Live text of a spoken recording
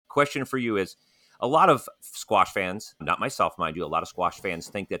question for you is, a lot of squash fans, not myself, mind you, a lot of squash fans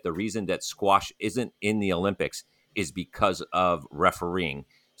think that the reason that squash isn't in the Olympics is because of refereeing.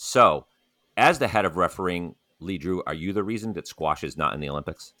 So, as the head of refereeing, Lee Drew, are you the reason that squash is not in the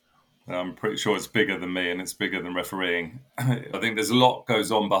Olympics? I'm pretty sure it's bigger than me, and it's bigger than refereeing. I think there's a lot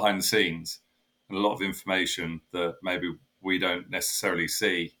goes on behind the scenes and a lot of information that maybe we don't necessarily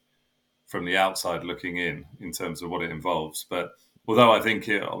see from the outside looking in terms of what it involves. But although I think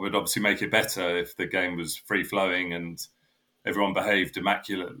it would obviously make it better if the game was free-flowing and everyone behaved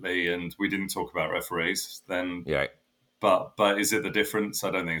immaculately and we didn't talk about referees, then... Yeah. But is it the difference?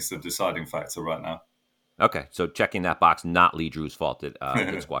 I don't think it's the deciding factor right now. Okay, so checking that box, not Lee Drew's fault that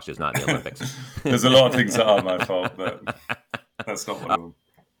squash is not in the Olympics. There's a lot of things that are my fault, but that's not one of them.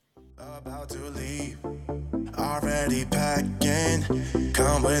 About to leave, already packing.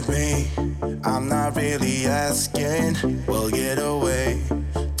 Come with me, I'm not really asking. We'll get away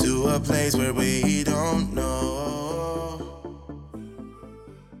to a place where we don't know.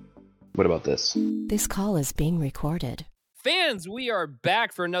 What about this? This call is being recorded. Fans, we are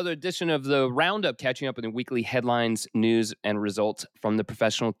back for another edition of the Roundup, catching up with the weekly headlines, news, and results from the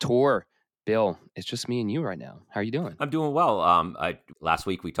professional tour. Bill, it's just me and you right now. How are you doing? I'm doing well. Last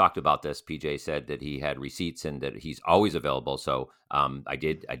week we talked about this. PJ said that he had receipts and that he's always available. So I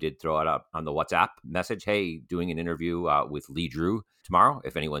did throw it up on the WhatsApp message. Hey, doing an interview with Lee Drew tomorrow.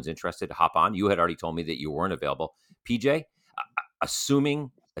 If anyone's interested, hop on. You had already told me that you weren't available. PJ,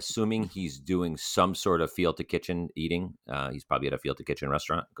 assuming he's doing some sort of field to kitchen eating, he's probably at a field to kitchen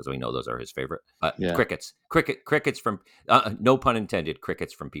restaurant because we know those are his favorite. Yeah. Crickets from no pun intended.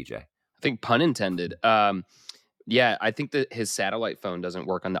 Crickets from PJ. I think pun intended. Yeah, I think that his satellite phone doesn't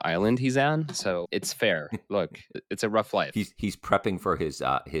work on the island he's on, so it's fair. Look, it's a rough life. He's prepping for his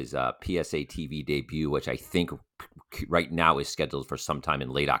PSA TV debut, which I think right now is scheduled for sometime in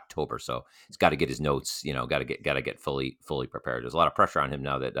late October. So he's got to get his notes. Got to get fully prepared. There's a lot of pressure on him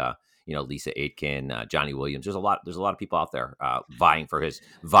now that Lisa Aitken, Johnny Williams. There's a lot of people out there vying for his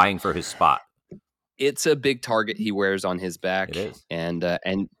spot. It's a big target he wears on his back. It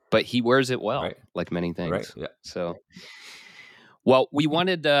is, but he wears it well, right, like many things. Right. Yeah. So, well, we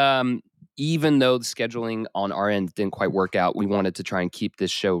wanted, even though the scheduling on our end didn't quite work out, we wanted to try and keep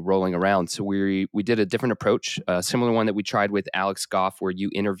this show rolling around. So we did a different approach, a similar one that we tried with Alex Goff, where you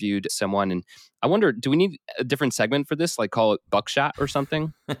interviewed someone. And I wonder, do we need a different segment for this? Like call it Buckshot or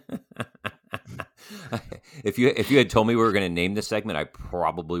something? If you had told me we were going to name this segment, I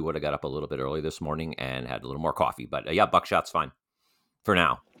probably would have got up a little bit early this morning and had a little more coffee. But yeah, Buckshot's fine for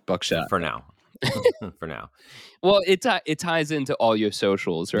now. Buckshot for now. For now. Well, it ties into all your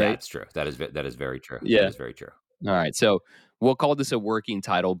socials, right? That's true. That is very true. Yeah, that is very true. All right, so we'll call this a working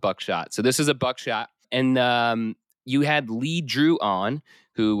title, Buckshot. So this is a Buckshot, and you had Lee Drew on,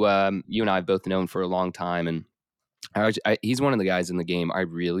 who you and I have both known for a long time, and he's one of the guys in the game I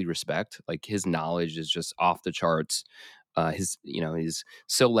really respect. Like his knowledge is just off the charts. He's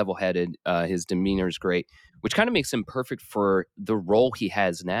so level-headed. His demeanor is great, which kind of makes him perfect for the role he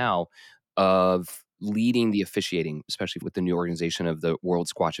has now of leading the officiating, especially with the new organization of the World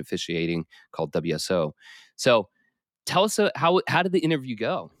Squash Officiating called WSO. So tell us how did the interview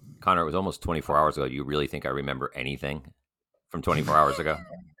go? Connor, it was almost 24 hours ago. You really think I remember anything from 24 hours ago?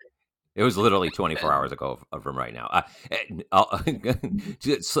 It was literally 24 hours ago from right now.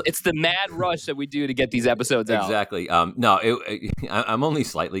 It's the mad rush that we do to get these episodes out. Exactly. No, I'm only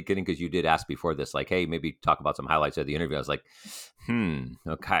slightly kidding because you did ask before this, like, hey, maybe talk about some highlights of the interview. I was like,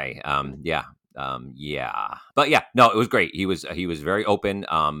 okay, yeah. But yeah, no, it was great. He was very open,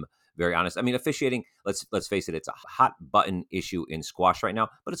 very honest. I mean, officiating, let's face it, it's a hot button issue in squash right now,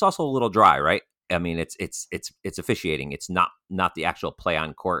 but it's also a little dry, right? I mean, it's officiating. It's not the actual play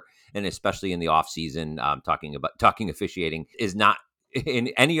on court, and especially in the off season, talking officiating is not in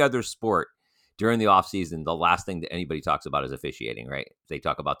any other sport during the off season. The last thing that anybody talks about is officiating, right? They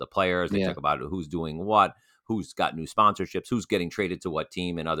talk about the players, they talk about who's doing what, who's got new sponsorships, who's getting traded to what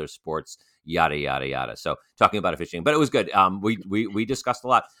team in other sports, yada yada yada. So talking about officiating, but it was good. We discussed a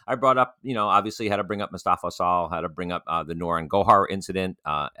lot. I brought up, obviously had to bring up Mustafa Sal, had to bring up the Noran Gohar incident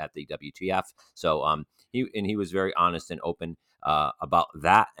at the WTF. So he was very honest and open about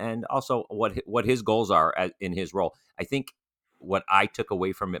that, and also what his goals are in his role. I think what I took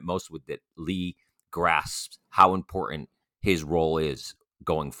away from it most was that Lee grasps how important his role is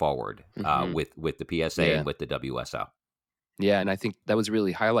going forward with the PSA and with the WSO. Yeah, and I think that was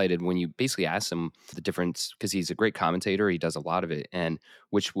really highlighted when you basically asked him the difference, because he's a great commentator, he does a lot of it, and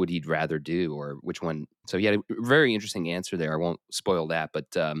which would he rather do, or which one. So he had a very interesting answer there. I won't spoil that,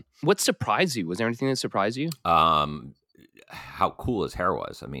 but what surprised you? Was there anything that surprised you? how cool his hair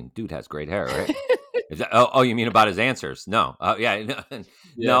was. I mean, dude has great hair, right? You mean about his answers? No. Yeah. Yeah.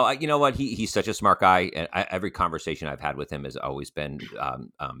 No, you know what? He's such a smart guy. And every conversation I've had with him has always been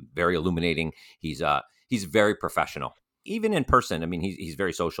very illuminating. He's very professional. Even in person, I mean, he's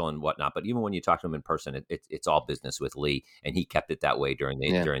very social and whatnot. But even when you talk to him in person, it's all business with Lee, and he kept it that way during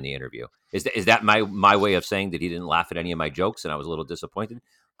Yeah. the interview. Is that my way of saying that he didn't laugh at any of my jokes, and I was a little disappointed?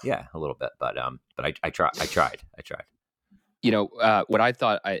 Yeah, a little bit. But I tried. What I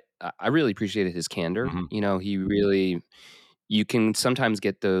thought, I really appreciated his candor. Mhm. He really, you can sometimes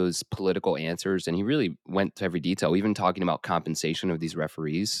get those political answers, and he really went to every detail, even talking about compensation of these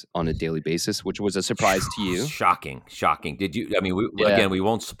referees on a daily basis, which was a surprise to you. Shocking. Did you? I mean, Yeah. again, we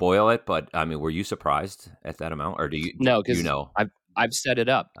won't spoil it, but I mean, were you surprised at that amount, or No, do you because know? I've set it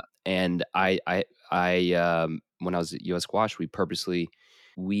up, and when I was at US Squash,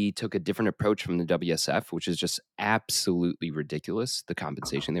 we took a different approach from the WSF, which is just absolutely ridiculous, the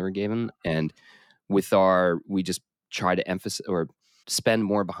compensation they were given, and we just try to emphasize or spend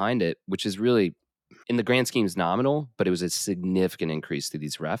more behind it, which is really in the grand schemes nominal, but it was a significant increase to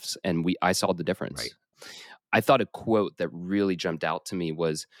these refs, and I saw the Right. difference. I thought a quote that really jumped out to me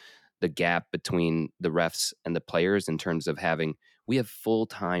was the gap between the refs and the players in terms of we have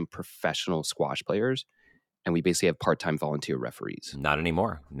full-time professional squash players, and we basically have part-time volunteer referees. Not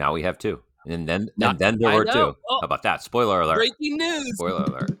anymore. Now we have two, Not, and then there I were know. two. Oh, How about that? Spoiler alert! breaking news! Spoiler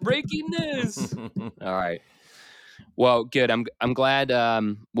alert! Breaking news! All right. Well, good. I'm glad.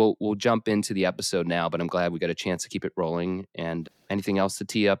 We'll jump into the episode now, but I'm glad we got a chance to keep it rolling. And anything else to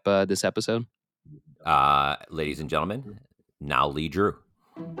tee up this episode? Ladies and gentlemen, now Lee Drew.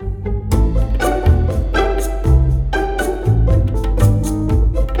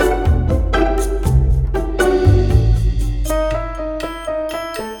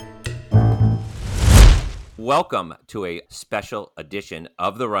 Welcome to a special edition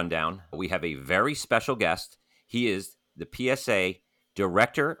of The Rundown. We have a very special guest. He is the PSA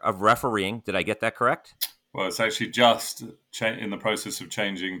Director of Refereeing. Did I get that correct? Well, it's actually just in the process of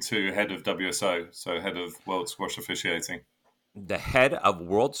changing to head of WSO, so head of World Squash Officiating. The head of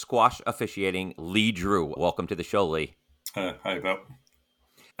World Squash Officiating, Lee Drew. Welcome to the show, Lee. Hi, Bill.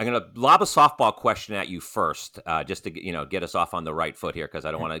 I'm going to lob a softball question at you first, just to get us off on the right foot here, because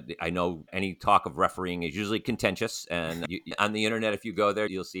I don't want to. I know any talk of refereeing is usually contentious, and on the internet, if you go there,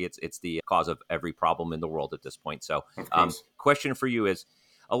 you'll see it's the cause of every problem in the world at this point. So, question for you is: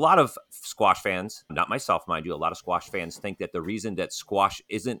 a lot of squash fans, not myself, mind you, a lot of squash fans think that the reason that squash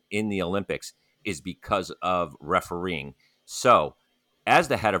isn't in the Olympics is because of refereeing. So, as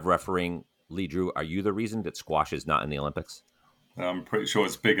the head of refereeing, Lee Drew, are you the reason that squash is not in the Olympics? I'm pretty sure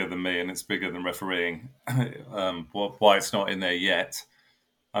it's bigger than me, and it's bigger than refereeing. Why it's not in there yet?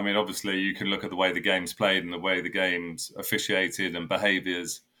 I mean, obviously, you can look at the way the game's played and the way the game's officiated and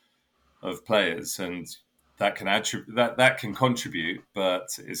behaviours of players, and that can contribute, but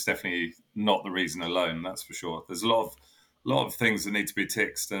it's definitely not the reason alone. That's for sure. There's a lot of things that need to be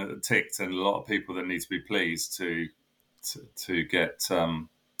ticked, and a lot of people that need to be pleased to get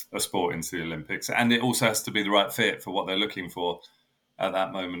a sport into the Olympics, and it also has to be the right fit for what they're looking for at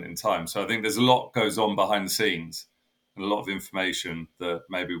that moment in time. So I think there's a lot goes on behind the scenes, and a lot of information that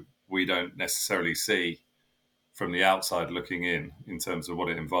maybe we don't necessarily see from the outside looking in terms of what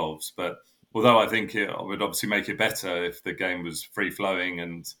it involves. But although I think it would obviously make it better if the game was free flowing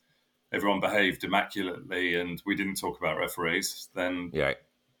and everyone behaved immaculately and we didn't talk about referees, then Yeah.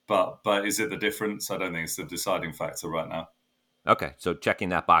 But is it the difference? I don't think it's the deciding factor right now. Okay, so checking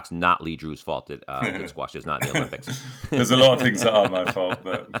that box, not Lee Drew's fault that squash is not in the Olympics. There's a lot of things that are my fault,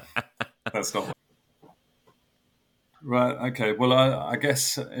 but that's not. Right. Okay. Well, I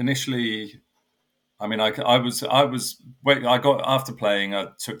guess initially, I mean, I got after playing. I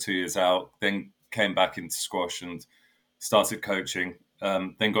took 2 years out, then came back into squash and started coaching.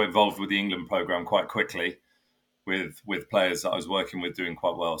 Then got involved with the England program quite quickly, with players that I was working with doing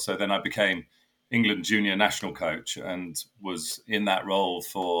quite well. So then I became England junior national coach and was in that role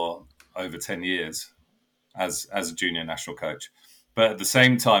for over 10 years as a junior national coach. But at the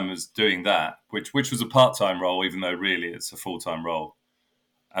same time as doing that, which was a part-time role, even though really it's a full-time role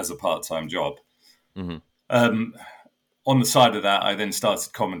as a part-time job. Mm-hmm. On the side of that, I then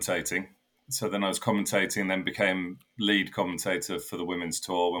started commentating. So then I was commentating, then became lead commentator for the women's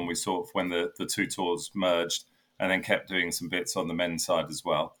tour when the two tours merged, and then kept doing some bits on the men's side as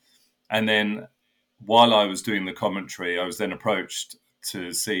well. And then while I was doing the commentary, I was then approached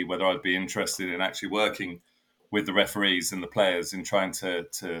to see whether I'd be interested in actually working with the referees and the players in trying to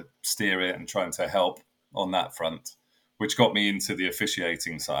steer it and trying to help on that front, which got me into the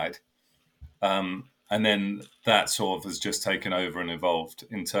officiating side. and then that sort of has just taken over and evolved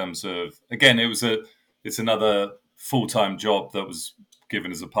in terms of, again, it's another full-time job that was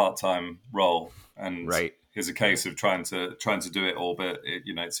given as a part-time role, and Right. is a case of trying to do it all, but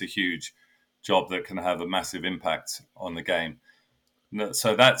it's a huge job that can have a massive impact on the game.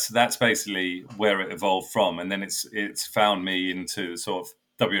 So that's basically where it evolved from, and then it's found me into sort of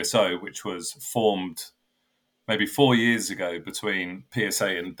WSO, which was formed maybe 4 years ago between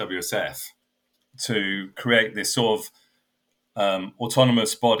PSA and WSF to create this sort of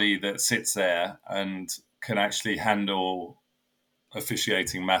autonomous body that sits there and can actually handle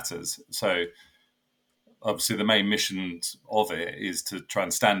officiating matters. So obviously the main mission of it is to try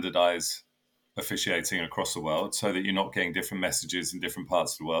and standardize officiating across the world so that you're not getting different messages in different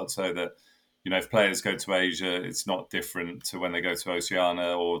parts of the world, so that if players go to Asia, it's not different to when they go to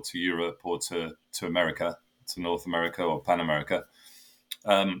Oceania or to Europe or to America, to North America or Pan America.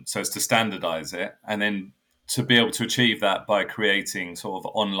 So it's to standardize it, and then to be able to achieve that by creating sort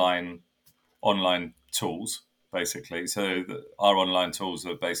of online tools, basically. So our online tools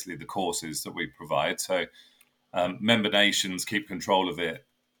are basically the courses that we provide. So member nations keep control of it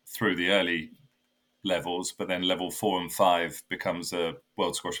through the early levels, but then level 4 and 5 becomes a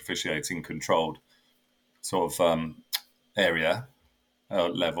World Squash Officiating controlled sort of area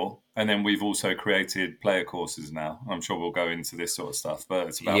level. And then we've also created player courses now. I'm sure we'll go into this sort of stuff, but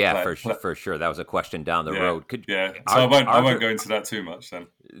it's about for sure. That was a question down the road. So I won't go into that too much then.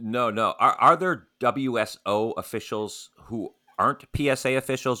 No. Are there WSO officials who aren't PSA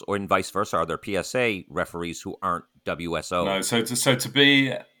officials, or in vice versa? Are there PSA referees who aren't WSO? No. So to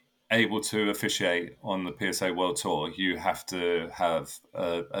be able to officiate on the PSA World Tour, you have to have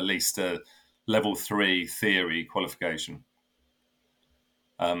at least a level 3 theory qualification.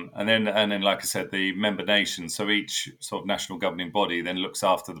 And then, like I said, the member nations. So each sort of national governing body then looks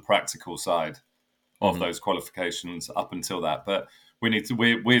after the practical side of those qualifications up until that. But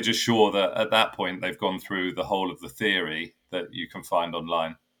we're just sure that at that point they've gone through the whole of the theory that you can find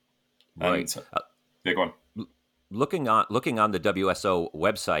online. Right. And go on. Looking on the WSO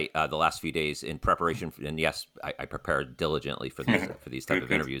website the last few days in preparation and yes, I prepared diligently for these type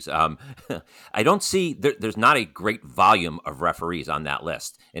of interviews. I don't see there's not a great volume of referees on that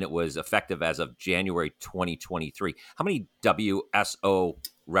list, and it was effective as of January 2023. How many WSO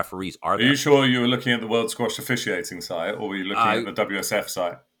referees are there? Are you sure you were looking at the World Squash Officiating site, or were you looking at the WSF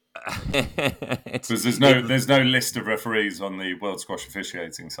site? Because there's no list of referees on the World Squash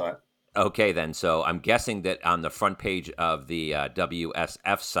Officiating site. Okay, then. So I'm guessing that on the front page of the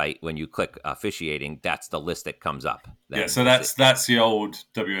WSF site, when you click officiating, that's the list that comes up. Yeah, so that's the old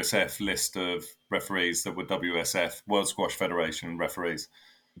WSF list of referees that were WSF, World Squash Federation referees.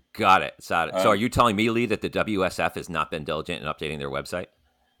 Got it. So are you telling me, Lee, that the WSF has not been diligent in updating their website?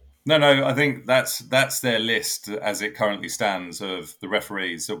 No, I think that's their list as it currently stands of the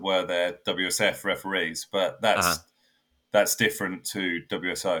referees that were their WSF referees, but that's different to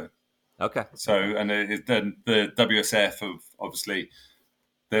WSO. Okay. So, and then the WSF have obviously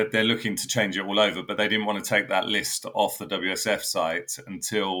they're looking to change it all over, but they didn't want to take that list off the WSF site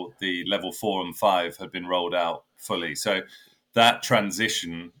until the level 4 and 5 had been rolled out fully. So that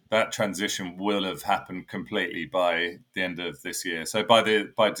transition will have happened completely by the end of this year. So by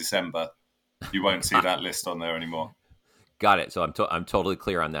December, you won't see that list on there anymore. Got it. So I'm totally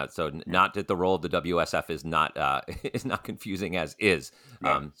clear on that. So not that the role of the WSF is not confusing as is.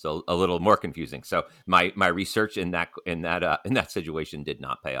 No. So a little more confusing. So my research in that situation did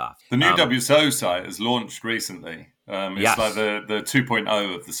not pay off. The new WSO site has launched recently. It's yes. like the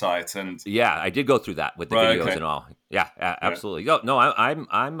 2.0 of the site, and yeah, I did go through that with the videos and all. Yeah, absolutely. Yeah. No,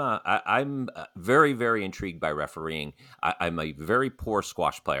 I'm very, very intrigued by refereeing. I'm a very poor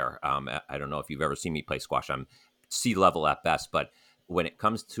squash player. I don't know if you've ever seen me play squash. I'm sea level at best, but when it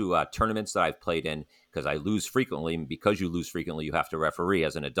comes to tournaments that I've played in, because I lose frequently, and because you lose frequently, you have to referee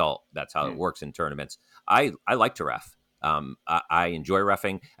as an adult. That's how it works in tournaments. I like to ref. I enjoy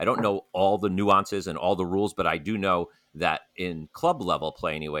reffing. I don't know all the nuances and all the rules, but I do know that in club level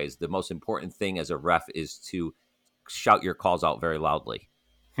play, anyways, the most important thing as a ref is to shout your calls out very loudly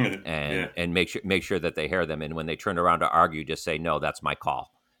and make sure that they hear them. And when they turn around to argue, just say, no, that's my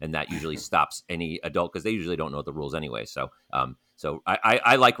call. And that usually stops any adult, because they usually don't know the rules anyway. So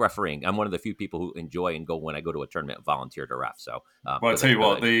I like refereeing. I'm one of the few people who enjoy and go when I go to a tournament volunteer to ref. So I'll tell you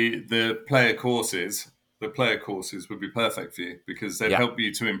what, the player courses would be perfect for you, because they'd help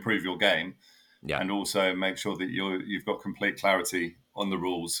you to improve your game, and also make sure that you've got complete clarity on the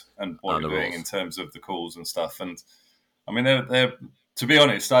rules and what you're doing in terms of the calls and stuff. And I mean, to be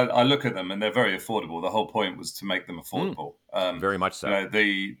honest, I look at them and they're very affordable. The whole point was to make them affordable. Very much so.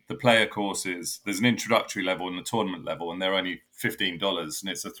 The player courses, there's an introductory level and a tournament level, and they're only $15,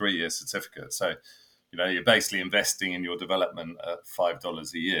 and it's a 3-year certificate. So, you're basically investing in your development at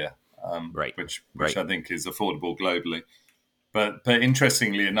 $5 a year, Right. which Right. I think is affordable globally. But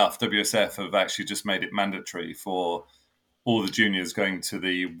interestingly enough, WSF have actually just made it mandatory for all the juniors going to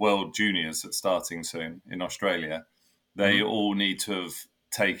the World Juniors that's starting soon in Australia. They all need to have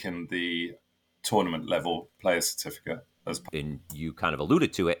taken the tournament level player certificate as part. And you kind of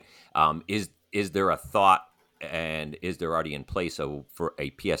alluded to it. Is there a thought, and is there already in place for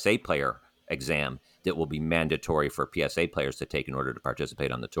a PSA player exam that will be mandatory for PSA players to take in order to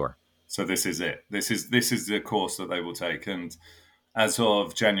participate on the tour? So this is it. This is the course that they will take, and as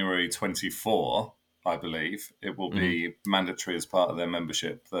of January 24, I believe it will be mandatory as part of their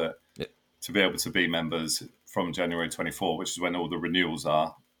membership that to be able to be members from January 24, which is when all the renewals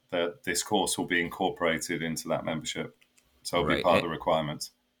are, that this course will be incorporated into that membership. So it'll be part of the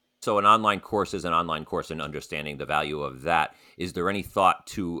requirements. So an online course is an online course, and understanding the value of that. Is there any thought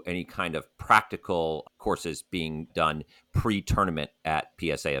to any kind of practical courses being done pre-tournament at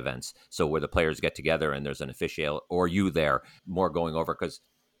PSA events? So where the players get together and there's an official or you there more going over, because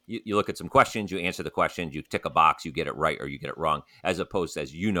you look at some questions, you answer the questions, you tick a box, you get it right or you get it wrong, as opposed to,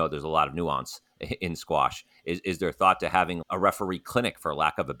 as there's a lot of nuance in squash. Is there thought to having a referee clinic, for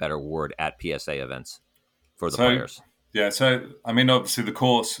lack of a better word, at PSA events for the players? Yeah, so I mean, obviously the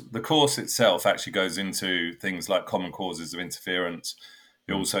course itself actually goes into things like common causes of interference.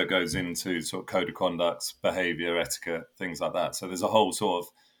 It also goes into sort of code of conduct, behaviour, etiquette, things like that. So there's a whole sort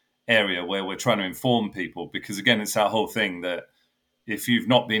of area where we're trying to inform people, because again, it's that whole thing that if you've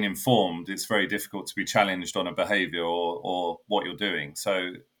not been informed, it's very difficult to be challenged on a behaviour or what you're doing.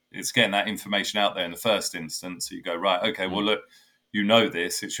 So it's getting that information out there in the first instance. So you go, right, okay, well, look,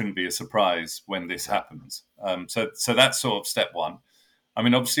 this, it shouldn't be a surprise when this happens. So that's sort of step one. I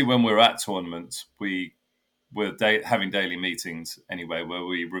mean, obviously, when we're at tournaments, we're having daily meetings anyway, where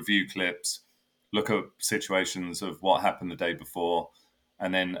we review clips, look at situations of what happened the day before,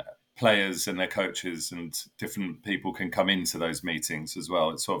 and then players and their coaches and different people can come into those meetings as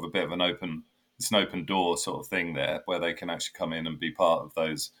well. It's sort of a bit of an open door sort of thing there, where they can actually come in and be part of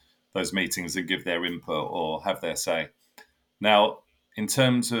those meetings and give their input or have their say. Now, in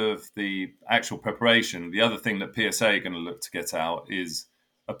terms of the actual preparation, the other thing that PSA are going to look to get out is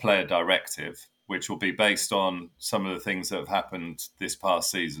a player directive, which will be based on some of the things that have happened this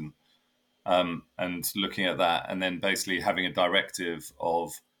past season, and looking at that, and then basically having a directive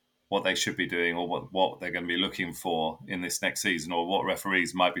of what they should be doing or what they're going to be looking for in this next season, or what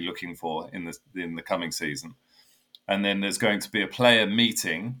referees might be looking for in the coming season. And then there's going to be a player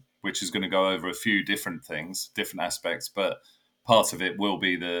meeting, which is going to go over a few different things, different aspects, but part of it will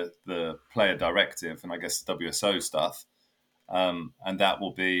be the player directive and I guess the WSO stuff. And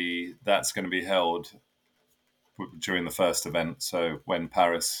that's going to be held during the first event. So when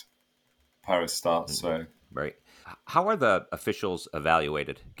Paris starts. So right. How are the officials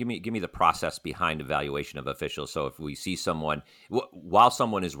evaluated? Give me the process behind evaluation of officials. So if we see someone while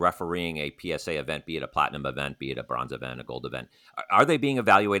someone is refereeing a PSA event, be it a platinum event, be it a bronze event, a gold event, are they being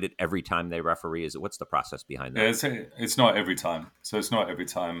evaluated every time they referee? What's the process behind that? Yeah, it's not every time. So it's not every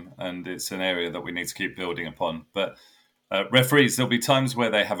time, and it's an area that we need to keep building upon. But referees, there'll be times where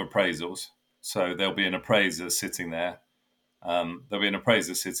they have appraisals. So there'll be an appraiser sitting there. And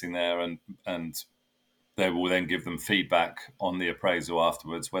they will then give them feedback on the appraisal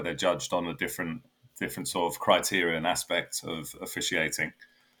afterwards, where they're judged on a different sort of criteria and aspect of officiating,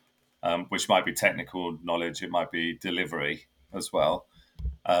 which might be technical knowledge, it might be delivery as well,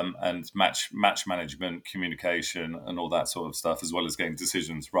 and match management, communication, and all that sort of stuff, as well as getting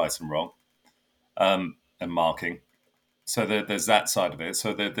decisions right and wrong, and marking. So there's that side of it.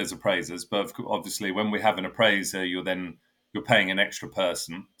 So there's appraisers, but obviously when we have an appraiser, you're paying an extra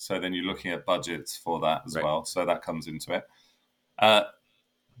person. So then you're looking at budgets for that as well. So that comes into it.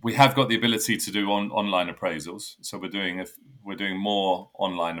 We have got the ability to do online appraisals. So we're doing more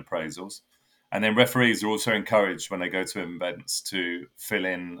online appraisals. And then referees are also encouraged when they go to events to fill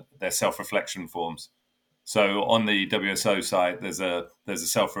in their self-reflection forms. So on the WSO site, there's a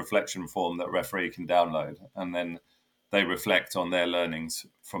self-reflection form that a referee can download, and then they reflect on their learnings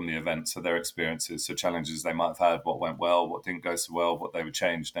from the event, so their experiences, so challenges they might have had, what went well, what didn't go so well, what they would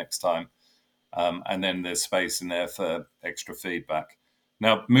change next time. And then there's space in there for extra feedback.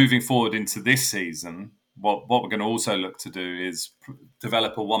 Now, moving forward into this season, what we're going to also look to do is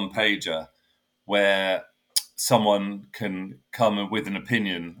develop a one-pager where someone can come with an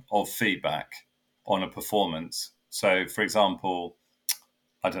opinion of feedback on a performance. So, for example,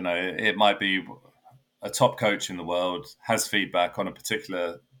 I don't know, it might be a top coach in the world has feedback on a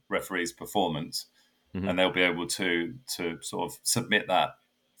particular referee's performance, and they'll be able to sort of submit that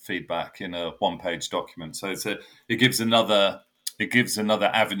feedback in a one-page document. So it gives another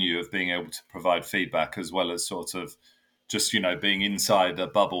avenue of being able to provide feedback, as well as sort of just being inside a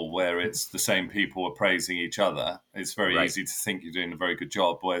bubble where it's the same people appraising each other. It's very easy to think you're doing a very good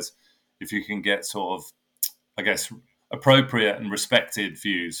job. Whereas if you can get sort of, I guess, appropriate and respected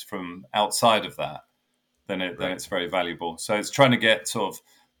views from outside of that, then it's very valuable. So it's trying to get sort of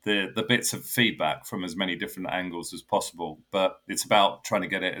the bits of feedback from as many different angles as possible, but it's about trying to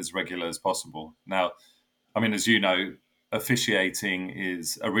get it as regular as possible. Now, I mean, as you know, officiating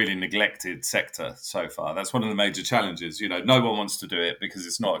is a really neglected sector so far. That's one of the major challenges. No one wants to do it because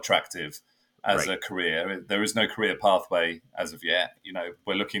it's not attractive as a career. There is no career pathway as of yet.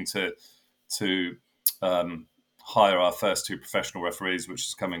 We're looking to hire our first 2 professional referees, which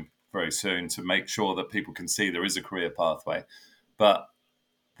is coming very soon, to make sure that people can see there is a career pathway. But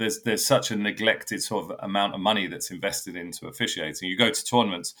there's such a neglected sort of amount of money that's invested into officiating. You go to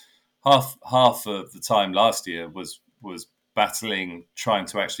tournaments, half of the time last year was battling, trying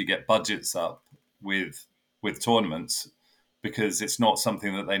to actually get budgets up with tournaments, because it's not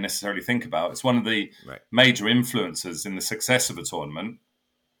something that they necessarily think about. It's one of the major influences in the success of a tournament,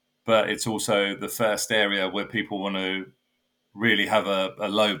 but it's also the first area where people want to really have a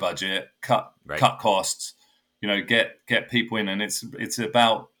low budget, cut costs, get people in. And it's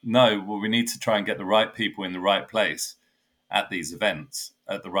about, we need to try and get the right people in the right place at these events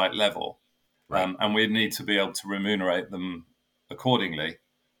at the right level. And we need to be able to remunerate them accordingly.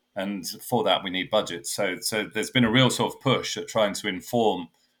 And for that, we need budgets. So there's been a real sort of push at trying to inform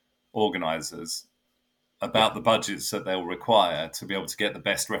organisers about the budgets that they'll require to be able to get the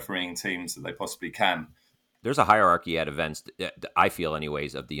best refereeing teams that they possibly can. There's a hierarchy at events, I feel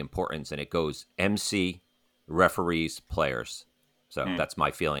anyways, of the importance, and it goes MC, referees, players. So that's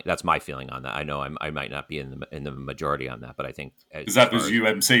my feeling. That's my feeling on that. I know I might not be in the majority on that, but I think is that because you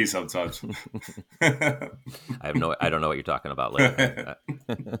MC sometimes? I don't know what you're talking about later.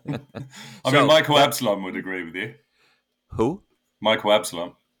 I mean, Michael Absalom would agree with you. Who? Michael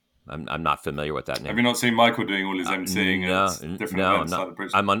Absalom. I'm not familiar with that name. Have you not seen Michael doing all his MCing at different events?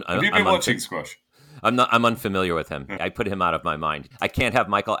 Have you been watching squash? I'm unfamiliar with him. I put him out of my mind. I can't have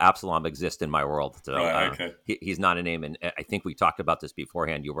Michael Absalom exist in my world. So, okay. He's not a name, and I think we talked about this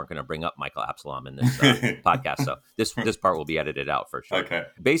beforehand. You weren't going to bring up Michael Absalom in this podcast, so this part will be edited out for sure. Okay.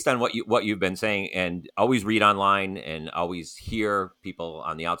 Based on what you've been saying, and always read online, and always hear people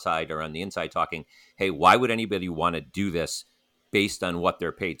on the outside or on the inside talking, hey, why would anybody want to do this based on what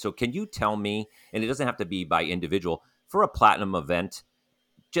they're paid? So can you tell me, and it doesn't have to be by individual, for a platinum event,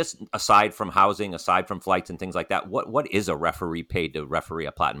 just aside from housing, aside from flights and things like that, what is a referee paid to referee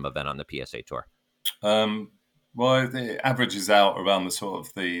a platinum event on the PSA Tour? Well, it averages out around the sort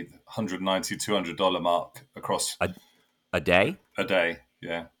of the $190, $200 mark across a day. A day,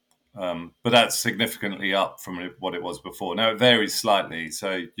 yeah. But that's significantly up from what it was before. Now it varies slightly.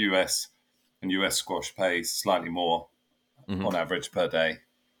 So US and US squash pay slightly more on average per day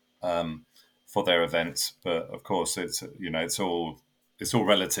for their events, but of course it's all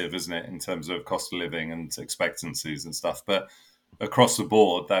relative, isn't it, in terms of cost of living and expectancies and stuff. But across the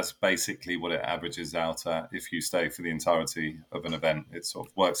board, that's basically what it averages out at. If you stay for the entirety of an event, it sort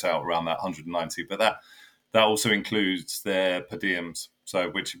of works out around that 190. But that also includes their per diems, so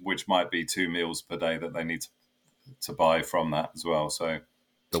which might be 2 meals per day that they need to buy from that as well. So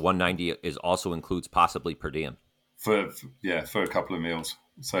the 190 also includes possibly per diem for a couple of meals.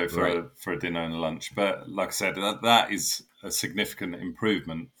 So for a dinner and a lunch. But like I said, that is a significant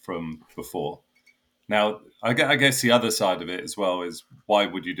improvement from before. Now, I guess the other side of it as well is, why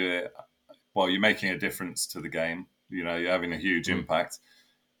would you do it? Well, you're making a difference to the game. You're having a huge impact.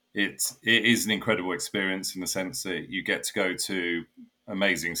 It is an incredible experience in the sense that you get to go to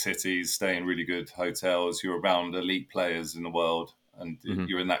amazing cities, stay in really good hotels. You're around elite players in the world, and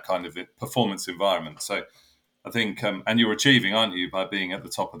you're in that kind of performance environment. So I think, and you're achieving, aren't you, by being at the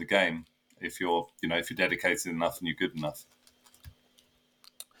top of the game if you're dedicated enough and you're good enough.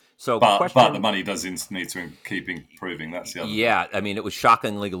 So, but the money does need to keep improving. That's the other thing. I mean, it was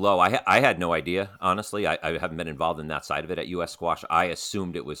shockingly low. I had no idea, honestly. I haven't been involved in that side of it at US Squash. I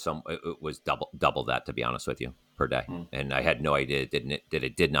assumed it was double that, to be honest with you, per day, and I had no idea that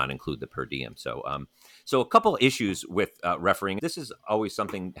it did not include the per diem. So a couple issues with refereeing. This is always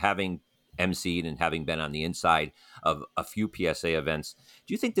something, having emceed and having been on the inside of a few PSA events.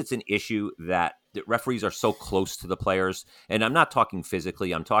 Do you think that's an issue that referees are so close to the players? And I'm not talking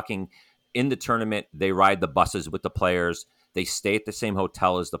physically. I'm talking in the tournament, they ride the buses with the players. They stay at the same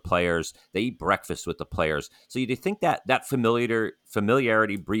hotel as the players. They eat breakfast with the players. So you think that that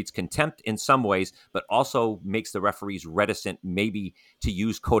familiarity breeds contempt in some ways, but also makes the referees reticent maybe to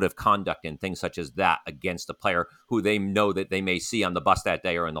use code of conduct and things such as that against a player who they know that they may see on the bus that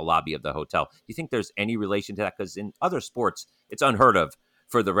day or in the lobby of the hotel. Do you think there's any relation to that? Because in other sports, it's unheard of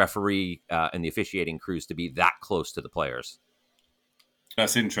for the referee and the officiating crews to be that close to the players.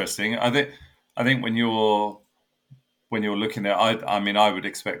 That's interesting. I think when you're looking at, I would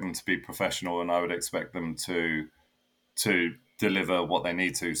expect them to be professional, and I would expect them to deliver what they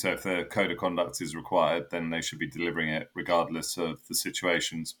need to. So if the code of conduct is required, then they should be delivering it regardless of the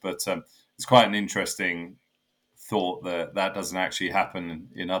situations. But it's quite an interesting thought that doesn't actually happen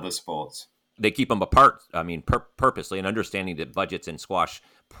in other sports. They keep them apart. I mean, purposely, and understanding that budgets in squash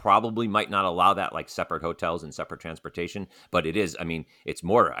probably might not allow that, like separate hotels and separate transportation. But it is, I mean, it's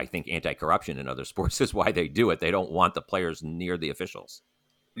more, I think, anti-corruption in other sports is why they do it. They don't want the players near the officials.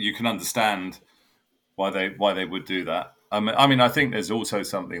 You can understand why they would do that. I mean, I think there's also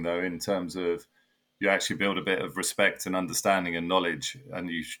something though in terms of you actually build a bit of respect and understanding and knowledge, and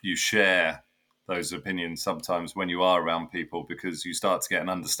you share those opinions sometimes when you are around people, because you start to get an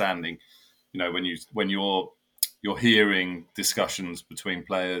understanding. You know, when you're hearing discussions between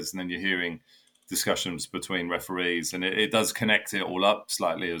players, and then you're hearing discussions between referees, and it does connect it all up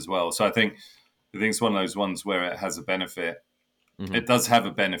slightly as well. So I think it's one of those ones where it has a benefit. Mm-hmm. It does have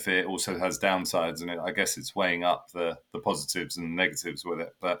a benefit, it also has downsides, and I guess it's weighing up the positives and negatives with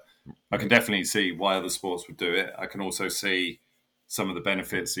it. But I can definitely see why other sports would do it. I can also see some of the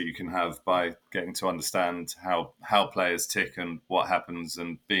benefits that you can have by getting to understand how players tick and what happens,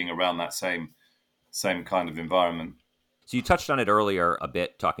 and being around that same kind of environment. So you touched on it earlier a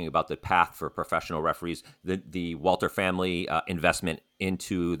bit, talking about the path for professional referees, the Walter family investment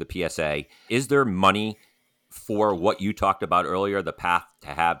into the PSA. Is there money for what you talked about earlier, the path to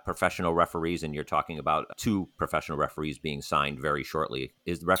have professional referees, and you're talking about 2 professional referees being signed very shortly?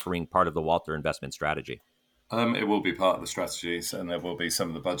 Is refereing part of the Walter investment strategy? It will be part of the strategies, and there will be some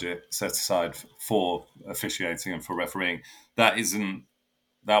of the budget set aside for officiating and for refereeing. That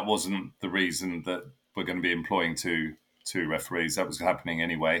wasn't the reason that we're going to be employing two referees. That was happening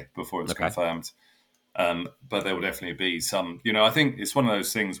anyway before it was confirmed. But there will definitely be some. I think it's one of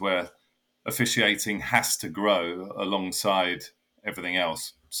those things where officiating has to grow alongside everything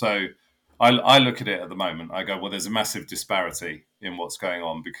else. So I look at it at the moment. I go, well, there's a massive disparity in what's going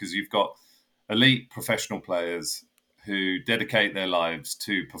on, because you've got elite professional players who dedicate their lives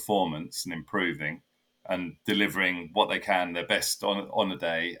to performance and improving and delivering what they can, their best on a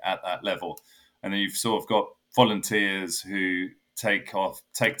day at that level. And then you've sort of got volunteers who take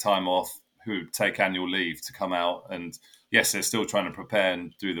time off, who take annual leave to come out. And yes, they're still trying to prepare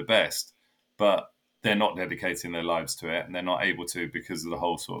and do the best, but they're not dedicating their lives to it, and they're not able to because of the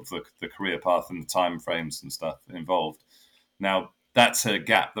whole sort of the career path and the time frames and stuff involved. Now, that's a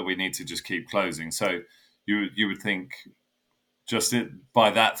gap that we need to just keep closing. So you would think, just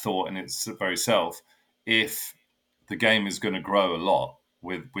by that thought in its very self, if the game is going to grow a lot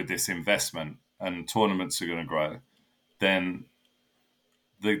with this investment, and tournaments are going to grow, then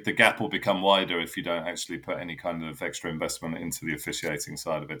the gap will become wider if you don't actually put any kind of extra investment into the officiating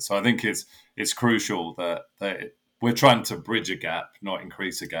side of it. So I think it's crucial that we're trying to bridge a gap, not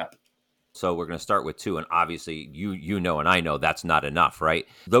increase a gap. So we're going to start with 2, and obviously you know and I know that's not enough, right?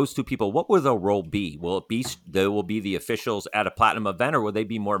 Those 2 people, what will their role be? Will it be they will be the officials at a platinum event, or will they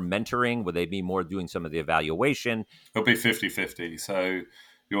be more mentoring? Will they be more doing some of the evaluation? It'll be 50-50. So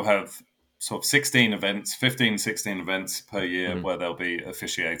you'll have sort of 16 events per year where they'll be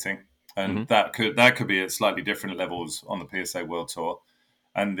officiating, and that could be at slightly different levels on the PSA World Tour.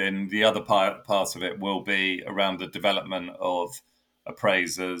 And then the other part of it will be around the development of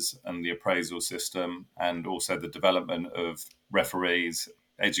appraisers and the appraisal system, and also the development of referees,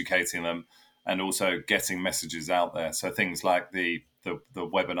 educating them, and also getting messages out there. So things like the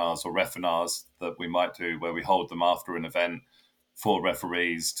webinars or refinars that we might do, where we hold them after an event for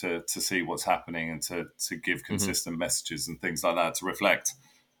referees to see what's happening, and to give consistent messages and things like that to reflect.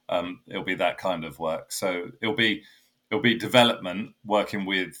 It'll be that kind of work. So it'll be development, working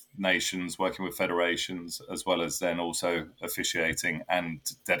with nations, working with federations, as well as then also officiating and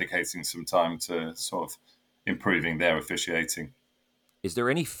dedicating some time to sort of improving their officiating. Is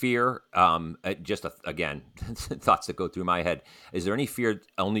there any fear, again, thoughts that go through my head, is there any fear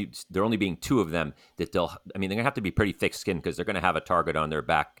there only being 2 of them that they're going to have to be pretty thick-skinned, because they're going to have a target on their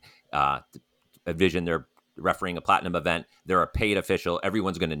back, a vision, they're refereeing a platinum event, they're a paid official,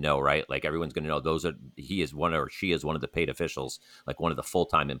 everyone's going to know, right? Like everyone's going to know he is one or she is one of the paid officials, like one of the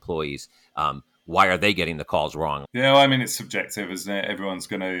full-time employees. why are they getting the calls wrong? Yeah, well, I mean, it's subjective, isn't it? Everyone's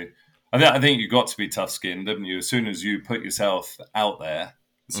going to. I think you've got to be tough-skinned, haven't you? As soon as you put yourself out there,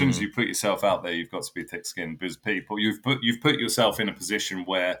 you've got to be thick-skinned because you've put yourself in a position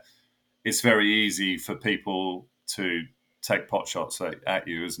where it's very easy for people to take pot shots at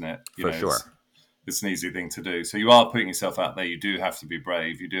you, isn't it? For sure. It's an easy thing to do. So you are putting yourself out there. You do have to be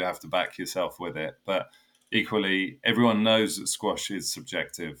brave. You do have to back yourself with it. But equally, everyone knows that squash is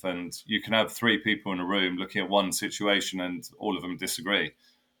subjective, and you can have three people in a room looking at one situation, and all of them disagree.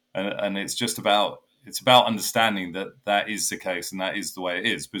 And it's just about understanding that that is the case and that is the way it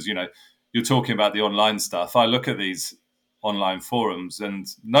is. Because you're talking about the online stuff. I look at these online forums, and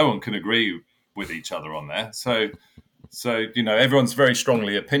no one can agree with each other on there. So everyone's very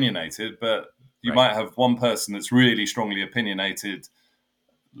strongly opinionated, but you might have one person that's really strongly opinionated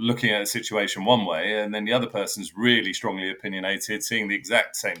looking at a situation one way, and then the other person's really strongly opinionated seeing the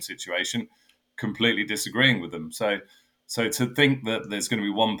exact same situation, completely disagreeing with them. So to think that there's going to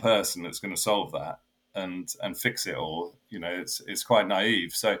be one person that's going to solve that and fix it all, it's quite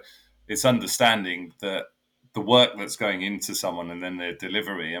naive. So it's understanding that the work that's going into someone and then their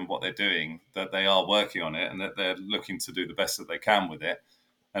delivery and what they're doing, that they are working on it and that they're looking to do the best that they can with it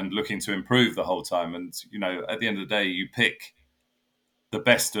and looking to improve the whole time. And, at the end of the day, you pick the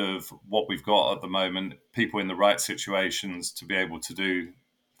best of what we've got at the moment, people in the right situations to be able to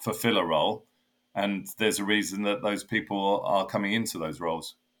fulfill a role. And there's a reason that those people are coming into those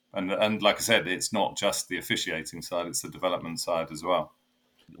roles. And like I said, it's not just the officiating side, it's the development side as well.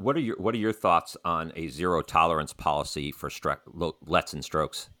 What are your thoughts on a zero tolerance policy for lets and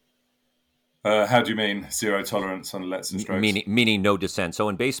strokes? How do you mean zero tolerance on lets and strokes? Meaning no dissent. So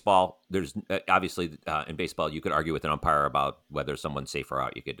in baseball, there's obviously in baseball you could argue with an umpire about whether someone's safe or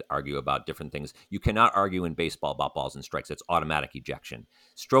out. You could argue about different things. You cannot argue in baseball about balls and strikes. It's automatic ejection.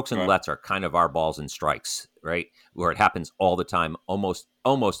 Strokes and lets are kind of our balls and strikes, right? Where it happens all the time,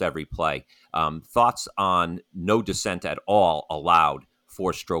 almost every play. Thoughts on no dissent at all allowed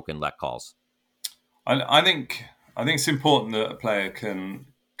for stroke and let calls? I think it's important that a player can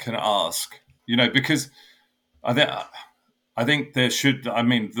ask. Because I think there should. I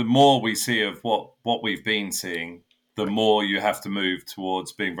mean, the more we see of what we've been seeing, the more you have to move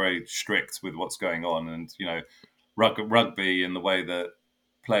towards being very strict with what's going on. And rugby and the way that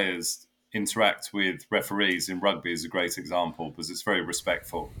players interact with referees in rugby is a great example because it's very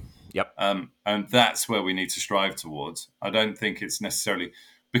respectful. Yep. And that's where we need to strive towards. I don't think it's necessarily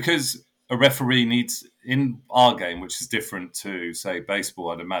because a referee needs, in our game, which is different to, say,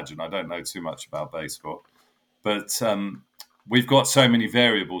 baseball, I'd imagine. I don't know too much about baseball. But we've got so many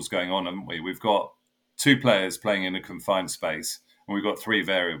variables going on, haven't we? We've got two players playing in a confined space, and we've got three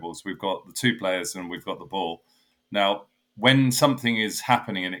variables. We've got the two players and we've got the ball. Now, when something is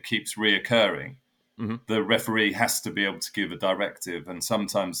happening and it keeps reoccurring, the referee has to be able to give a directive, and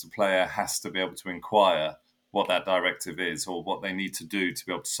sometimes the player has to be able to inquire what that directive is or what they need to do to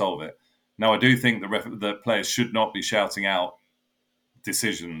be able to solve it. Now, I do think the players should not be shouting out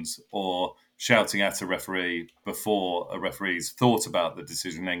decisions or shouting at a referee before a referee's thought about the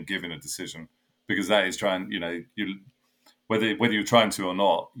decision and given a decision, because that is whether you're trying to or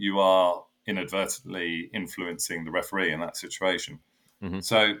not, you are inadvertently influencing the referee in that situation. Mm-hmm.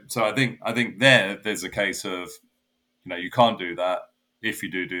 So I think there's a case of you can't do that. If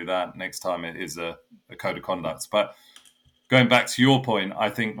you do that, next time it is a code of conduct. But going back to your point, I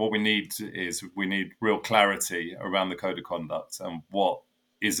think what we need real clarity around the code of conduct and what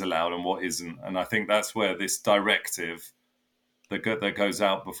is allowed and what isn't. And I think that's where this directive that goes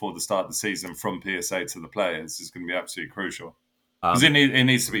out before the start of the season from PSA to the players is going to be absolutely crucial. Because it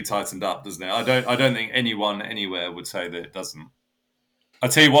needs to be tightened up, doesn't it? I don't think anyone anywhere would say that it doesn't. I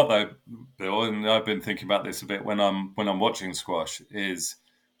tell you what, though, Bill, and I've been thinking about this a bit when I'm watching squash, is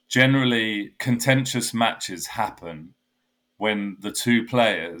generally contentious matches happen when the two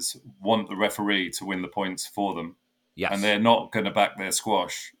players want the referee to win the points for them. Yes. And they're not going to back their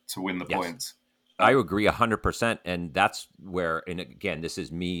squash to win the points. I agree 100%. And that's where, and again, this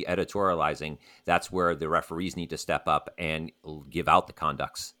is me editorializing, that's where the referees need to step up and give out the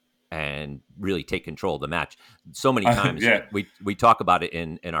conducts and really take control of the match. So many times we talk about it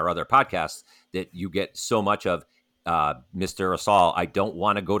in our other podcasts that you get so much of, Mr. Asal, I don't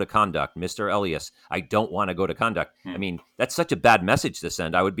want to go to conduct. Mr. Elias, I don't want to go to conduct. I mean, that's such a bad message to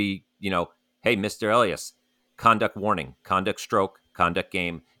send. I would be, hey, Mr. Elias, conduct warning, conduct stroke, conduct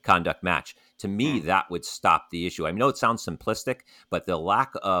game, conduct match. To me, that would stop the issue. I know it sounds simplistic, but the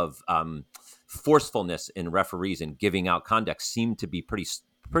lack of forcefulness in referees and giving out conduct seemed to be pretty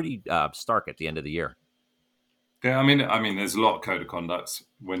stark at the end of the year. Yeah, I mean, there's a lot of code of conducts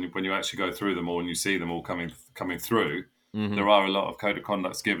when you actually go through them all and you see them all coming through. Mm-hmm. There are a lot of code of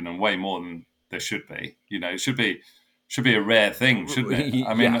conducts given, and way more than there should be. It should be a rare thing, shouldn't it?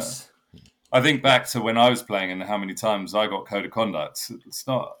 I mean, Yes. I think back Yes. to when I was playing and how many times I got code of conducts. It's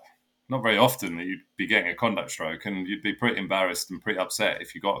not very often that you'd be getting a conduct stroke, and you'd be pretty embarrassed and pretty upset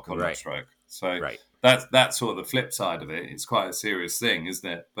if you got a conduct Right. stroke. So Right. that's sort of the flip side of it. It's quite a serious thing, isn't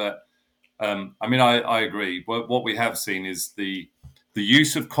it? But I mean, I agree. What we have seen is the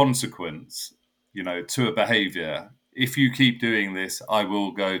use of consequence, to a behaviour. If you keep doing this, I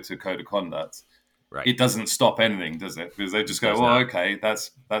will go to code of conduct. Right. It doesn't stop anything, does it? Because they just go, Does well, not. okay,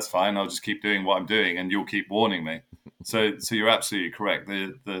 that's fine. I'll just keep doing what I'm doing, and you'll keep warning me. So you're absolutely correct.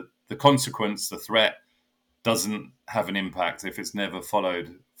 The consequence, the threat, doesn't have an impact if it's never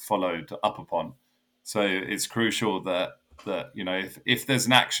followed up upon. So it's crucial that if there's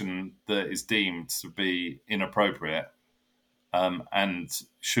an action that is deemed to be inappropriate, and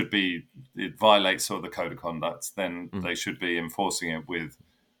it violates sort of the code of conduct, then they should be enforcing it with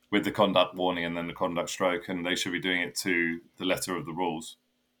the conduct warning and then the conduct stroke, and they should be doing it to the letter of the rules.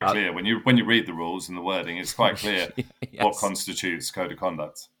 Clear when you read the rules and the wording, it's quite clear what Yes. constitutes code of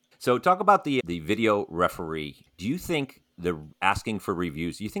conduct. So talk about the video referee. Do you think the asking for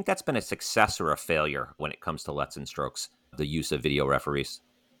reviews, do you think that's been a success or a failure when it comes to lets and strokes, the use of video referees?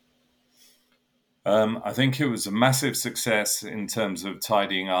 I think it was a massive success in terms of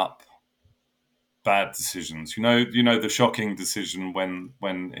tidying up bad decisions. The shocking decision when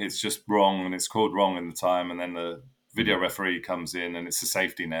it's just wrong and it's called wrong in the time, and then the video referee comes in and it's a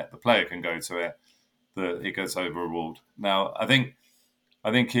safety net. The player can go to it. It gets overruled. Now, I think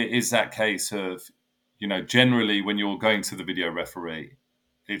it is that case of, generally when you're going to the video referee,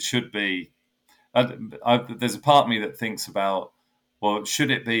 it should be. There's a part of me that thinks about, well,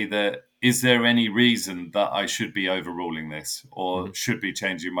 should it be that, is there any reason that I should be overruling this or should be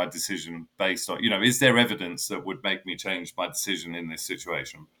changing my decision based on, is there evidence that would make me change my decision in this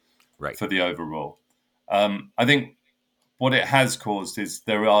situation Right. for the overrule? I think what it has caused is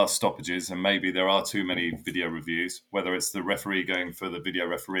there are stoppages and maybe there are too many video reviews, whether it's the referee going for the video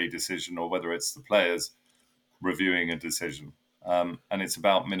referee decision or whether it's the players reviewing a decision. And it's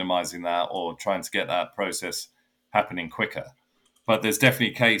about minimizing that or trying to get that process happening quicker. But there's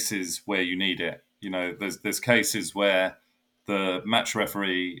definitely cases where you need it. There's cases where the match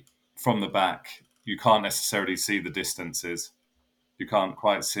referee from the back, you can't necessarily see the distances. You can't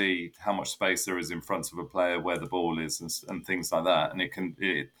quite see how much space there is in front of a player, where the ball is, and things like that. And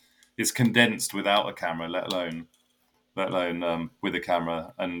it's condensed without a camera, let alone with a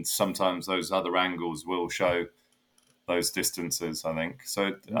camera. And sometimes those other angles will show those distances, I think.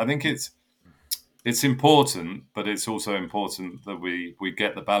 So I think it's important, but it's also important that we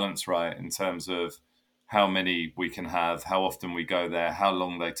get the balance right in terms of how many we can have, how often we go there, how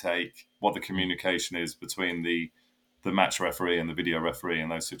long they take, what the communication is between the match referee and the video referee in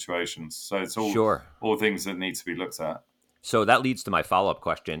those situations. So it's all things that need to be looked at. So that leads to my follow-up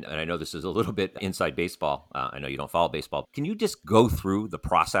question, and I know this is a little bit inside baseball. I know you don't follow baseball. Can you just go through the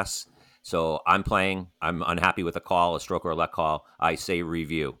process? So I'm playing, I'm unhappy with a call, a stroke or a let call. I say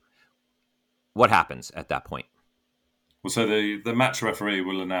review. What happens at that point? Well, so the match referee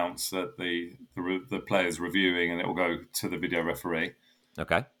will announce that the player's reviewing, and it will go to the video referee.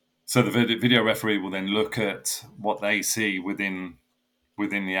 Okay. So the video referee will then look at what they see within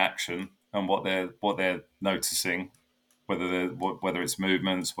the action and what they're noticing, whether it's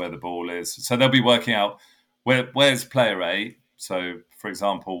movements, where the ball is. So they'll be working out where's player A. So, for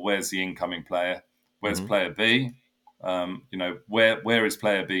example, where's the incoming player? Where's player B? Where is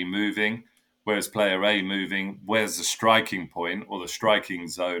player B moving? Where's player A moving? Where's the striking point or the striking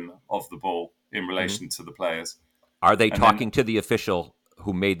zone of the ball in relation to the players? Are they talking to the official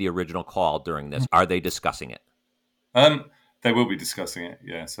who made the original call during this? Are they discussing it? They will be discussing it,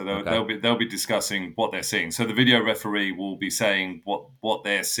 yeah. So they'll be discussing what they're seeing. So the video referee will be saying what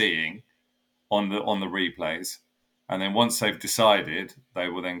they're seeing on the replays, and then once they've decided, they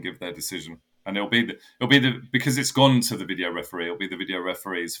will then give their decision. And it'll be because it's gone to the video referee. It'll be the video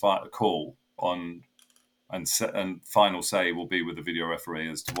referee's call on, and final say will be with the video referee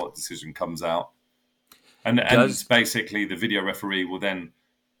as to what decision comes out. And basically the video referee will then,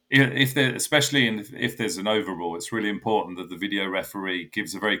 if there's an overrule, it's really important that the video referee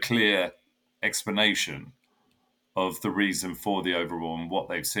gives a very clear explanation of the reason for the overrule and what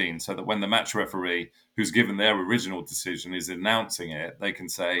they've seen, so that when the match referee, who's given their original decision, is announcing it, they can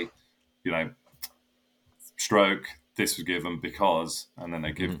say, stroke, this was given because, and then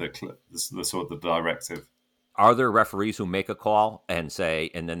they give the sort of the directive. Are there referees who make a call and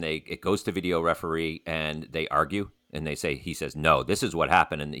say, and then it goes to video referee and they argue and they say, he says, no, this is what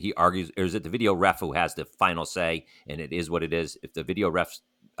happened. And he argues, or is it the video ref who has the final say and it is what it is? If the video ref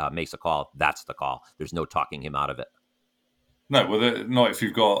makes a call, that's the call. There's no talking him out of it. No, well, not if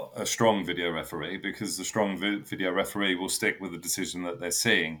you've got a strong video referee, because the strong video referee will stick with the decision that they're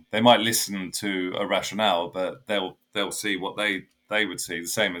seeing. They might listen to a rationale, but they'll see what they would see. The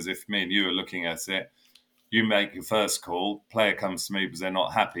same as if me and you are looking at it. You make your first call, player comes to me because they're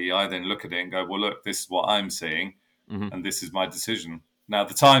not happy. I then look at it and go, well, look, this is what I'm seeing, and this is my decision. Now,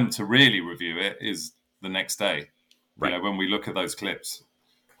 the time to really review it is the next day. Right. You know, when we look at those clips,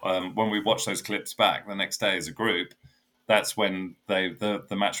 when we watch those clips back the next day as a group, that's when the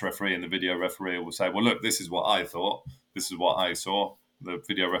match referee and the video referee will say, well, look, this is what I thought. This is what I saw. The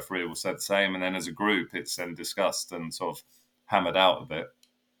video referee will say the same. And then as a group, it's then discussed and sort of hammered out a bit.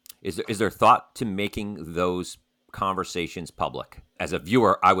 Is there thought to making those conversations public? As a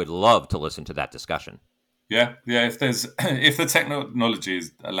viewer, I would love to listen to that discussion. Yeah. If the technology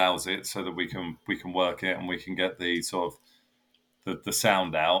allows it, so that we can work it and we can get the sort of the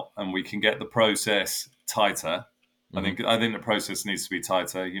sound out and we can get the process tighter. Mm-hmm. I think the process needs to be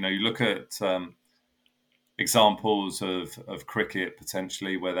tighter. You know, you look at examples of cricket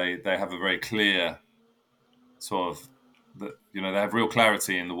potentially where they have a very clear sort of, they have real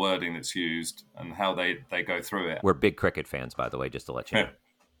clarity in the wording that's used and how they go through it. We're big cricket fans, by the way, just to let you know.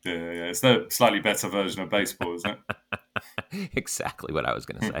 Yeah. It's the slightly better version of baseball, isn't it? Exactly what I was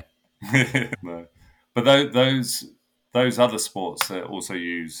going to say. No. But those other sports that also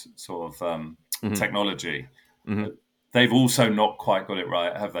use sort of technology, they've also not quite got it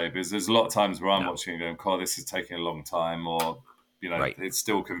right, have they? Because there's a lot of times where I'm watching and going, "Oh, this is taking a long time," or it's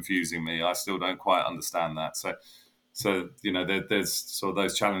still confusing me. I still don't quite understand that. So there's sort of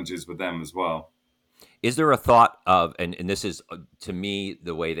those challenges with them as well. Is there a thought of, and this is to me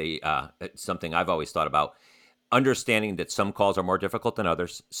the way they something I've always thought about, understanding that some calls are more difficult than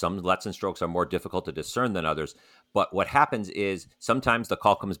others, some lets and strokes are more difficult to discern than others. But what happens is sometimes the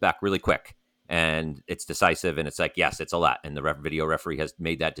call comes back really quick and it's decisive and it's like, yes, it's a let, and the video referee has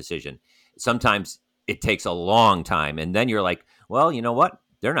made that decision. Sometimes it takes a long time and then you're like, well, you know what?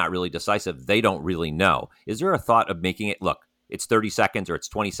 They're not really decisive. They don't really know. Is there a thought of making it, look, it's 30 seconds or it's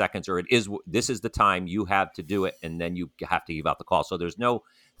 20 seconds or this is the time you have to do it and then you have to give out the call. So there's no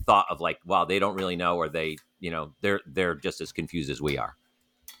thought of like, wow, they don't really know, or they're just as confused as we are.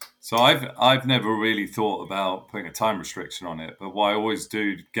 So I've never really thought about putting a time restriction on it, but what I always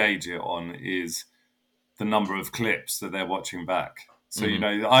do gauge it on is the number of clips that they're watching back. So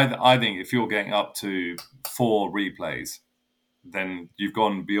I think if you're getting up to 4 replays, then you've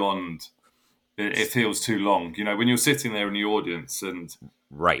gone beyond. It feels too long. When you're sitting there in the audience and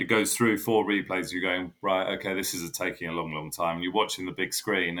it goes through 4 replays, you're going, right, okay, this is taking a long, long time. And you're watching the big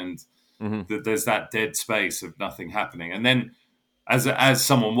screen and there's that dead space of nothing happening. And then as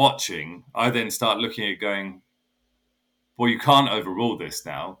someone watching, I then start looking at it going, well, you can't overrule this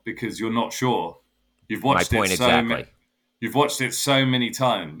now because you're not sure. You've watched you've watched it so many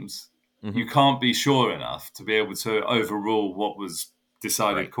times. Mm-hmm. You can't be sure enough to be able to overrule what was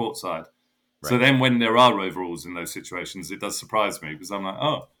decided courtside. Right. So then when there are overrules in those situations, it does surprise me because I'm like,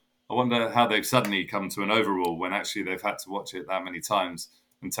 oh, I wonder how they've suddenly come to an overrule when actually they've had to watch it that many times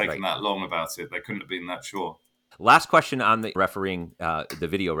and taken that long about it. They couldn't have been that sure. Last question on the refereeing, the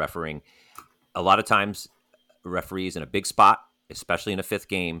video refereeing. A lot of times referees in a big spot, especially in a 5th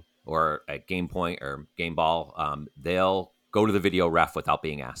game or at game point or game ball, they'll go to the video ref without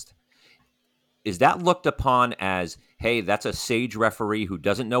being asked. Is that looked upon as, hey, that's a sage referee who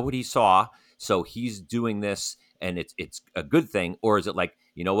doesn't know what he saw, so he's doing this and it's a good thing? Or is it like,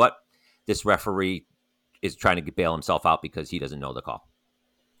 you know what, this referee is trying to bail himself out because he doesn't know the call?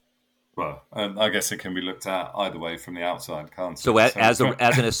 Well, I guess it can be looked at either way from the outside, can't it? So as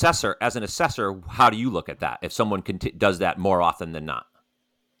an assessor, how do you look at that if someone does that more often than not?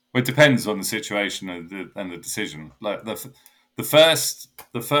 Well, it depends on the situation and the decision. Like the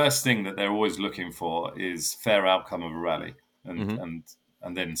first thing that they're always looking for is fair outcome of a rally and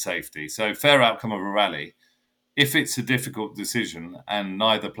then safety. So fair outcome of a rally, if it's a difficult decision and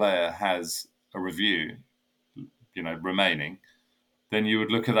neither player has a review, remaining, then you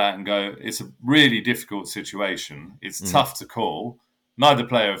would look at that and go, it's a really difficult situation. It's tough to call. Neither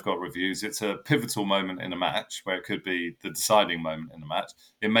player have got reviews. It's a pivotal moment in a match where it could be the deciding moment in the match.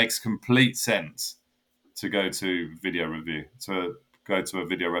 It makes complete sense to go to video review, to go to a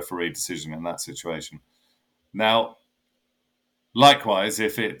video referee decision in that situation. Now, likewise,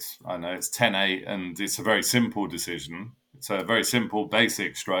 if it's 10-8 and it's a very simple decision, it's a very simple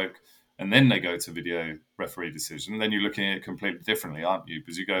basic stroke, and then they go to video referee decision, then you're looking at it completely differently, aren't you?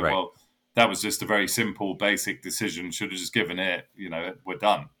 Because you go, Right. well, that was just a very simple, basic decision. Should have just given it, we're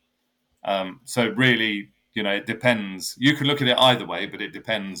done. So really, it depends. You can look at it either way, but it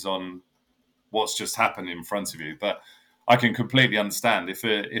depends on what's just happened in front of you. But I can completely understand if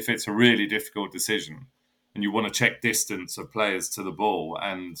it's a really difficult decision and you want to check distance of players to the ball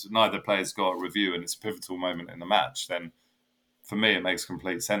and neither player's got a review and it's a pivotal moment in the match, then for me it makes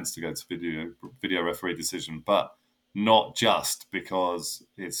complete sense to go to video referee decision, but not just because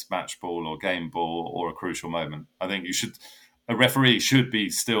it's match ball or game ball or a crucial moment. I think a referee should be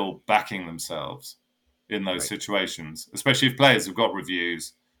still backing themselves in those Right. situations, especially if players have got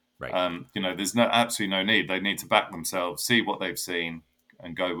reviews. Right. There's absolutely no need. They need to back themselves, see what they've seen,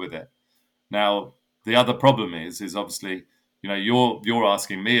 and go with it. Now, the other problem is obviously, you're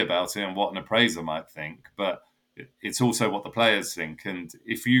asking me about it and what an appraiser might think, but it's also what the players think. And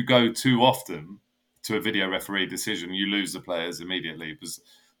if you go too often to a video referee decision, you lose the players immediately because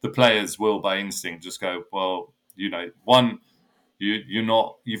the players will, by instinct, just go, well, one, you've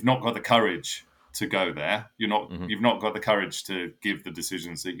not got the courage to go there. You've not got the courage to give the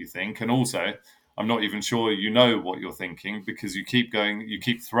decisions that you think, and also, I'm not even sure you know what you're thinking because you keep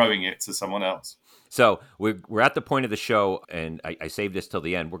throwing it to someone else. So we're at the point of the show, and I saved this till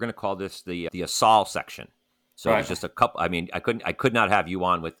the end. We're going to call this the Asal section. So Right. there's just a couple. I mean, I could not have you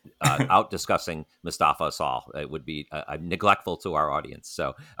on without discussing Mustafa Asal. It would be neglectful to our audience.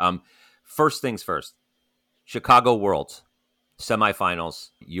 So first things first, Chicago Worlds semifinals.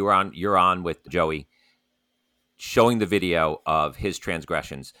 You're on with Joey, showing the video of his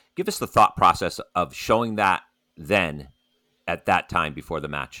transgressions. Give us the thought process of showing that then at that time before the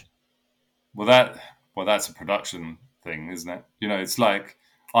match. Well, that's a production thing, isn't it? It's like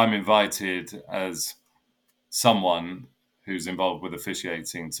I'm invited as someone who's involved with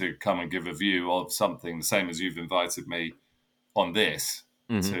officiating to come and give a view of something, the same as you've invited me on this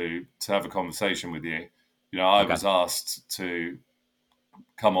to have a conversation with you. I was asked to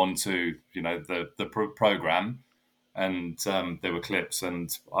come on to the program, and there were clips,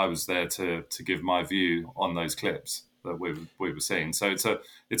 and I was there to give my view on those clips that we were seeing. So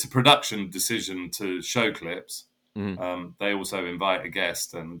it's a production decision to show clips. They also invite a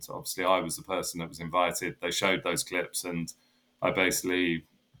guest, and obviously I was the person that was invited. They showed those clips, and I basically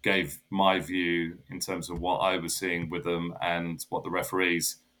gave my view in terms of what I was seeing with them and what the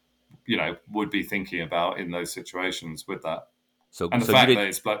referees, would be thinking about in those situations with that. And the fact that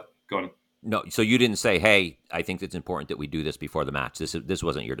it's gone. No, so you didn't say, "Hey, I think it's important that we do this before the match." This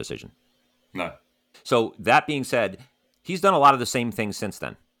wasn't your decision. No. So that being said, he's done a lot of the same things since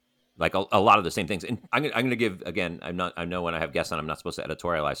then, like a lot of the same things. And I'm going to give again. I know when I have guests on, I'm not supposed to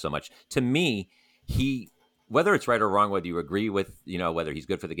editorialize so much. To me, whether it's right or wrong, whether you agree with whether he's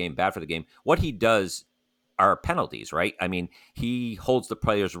good for the game, bad for the game, what he does are penalties, right? I mean, he holds the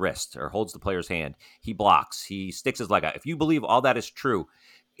player's wrist or holds the player's hand. He blocks. He sticks his leg out. If you believe all that is true,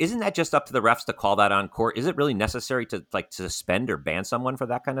 isn't that just up to the refs to call that on court? Is it really necessary to to suspend or ban someone for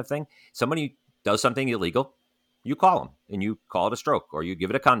that kind of thing? Somebody does something illegal, you call them and you call it a stroke or you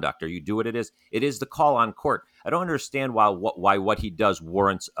give it a conduct or you do what it is. It is the call on court. I don't understand why what he does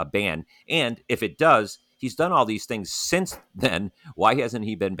warrants a ban. And if it does, he's done all these things since then. Why hasn't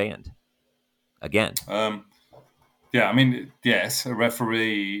he been banned again? Yeah, I mean, yes, a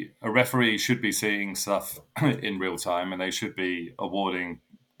referee should be seeing stuff in real time, and they should be awarding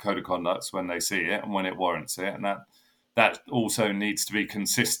code of conducts when they see it and when it warrants it, and that also needs to be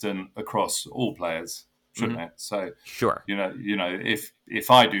consistent across all players, shouldn't it? So, sure,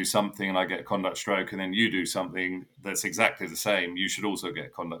 if I do something and I get a conduct stroke, and then you do something that's exactly the same, you should also get a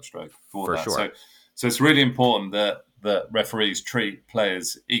conduct stroke for that. Sure. So it's really important that referees treat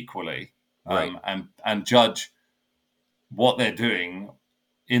players equally, right, and judge what they're doing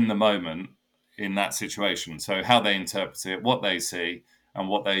in the moment in that situation. So how they interpret it, what they see, and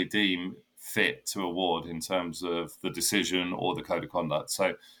what they deem fit to award in terms of the decision or the code of conduct.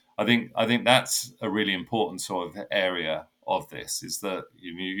 So I think that's a really important sort of area of this, is that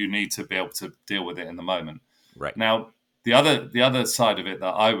you need to be able to deal with it in the moment. right. Now, the other side of it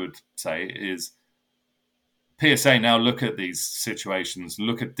that I would say is PSA now look at these situations,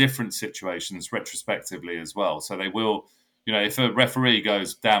 look at different situations retrospectively as well. So they will, if a referee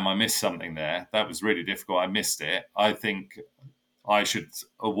goes, damn, I missed something there, that was really difficult, I missed it, I think I should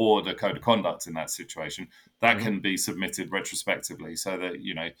award a code of conduct in that situation. That can be submitted retrospectively so that,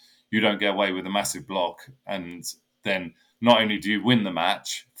 you don't get away with a massive block. And then not only do you win the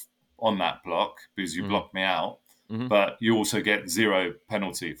match on that block because you blocked me out, but you also get zero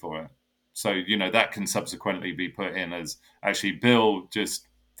penalty for it. So, that can subsequently be put in as actually Bill just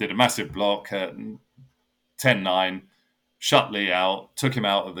did a massive block at 10-9, shut Lee out, took him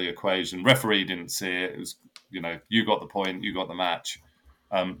out of the equation. Referee didn't see it. It was, you got the point, you got the match.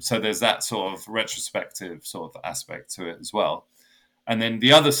 So there's that sort of retrospective sort of aspect to it as well. And then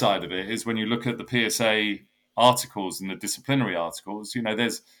the other side of it is when you look at the PSA articles and the disciplinary articles,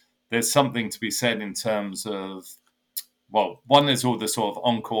 there's something to be said in terms of, well, one, there's all the sort of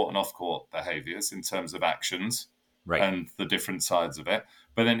on-court and off-court behaviours in terms of actions and the different sides of it.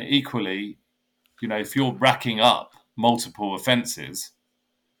 But then equally, if you're racking up multiple offences,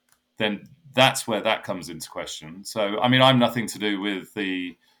 then that's where that comes into question. So, I mean, I'm nothing to do with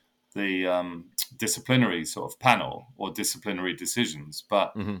the disciplinary sort of panel or disciplinary decisions,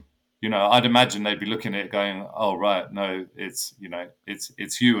 but I'd imagine they'd be looking at it going, "Oh, right, no, it's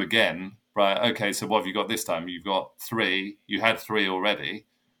you again, right? Okay, so what have you got this time? You've got 3. You had 3 already.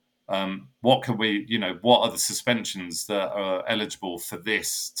 What can we, what are the suspensions that are eligible for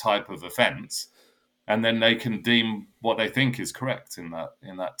this type of offence?" And then they can deem what they think is correct in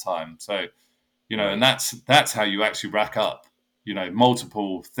that time. So, and that's how you actually rack up,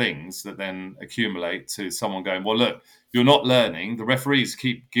 multiple things that then accumulate to someone going, "Well, look, you're not learning. The referees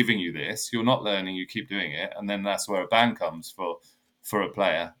keep giving you this. You're not learning. You keep doing it." And then that's where a ban comes for a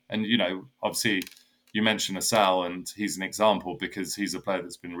player. And, obviously you mentioned Asal, and he's an example because he's a player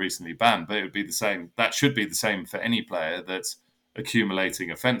that's been recently banned, but it would be the same. That should be the same for any player that's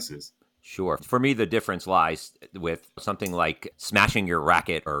accumulating offences. Sure. For me, the difference lies with something like smashing your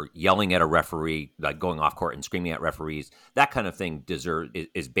racket or yelling at a referee, like going off court and screaming at referees. That kind of thing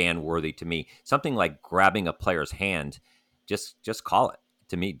is ban worthy to me. Something like grabbing a player's hand, just call it.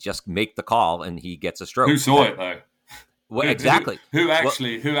 To me, just make the call and he gets a stroke. Who saw it though? Well, exactly. Who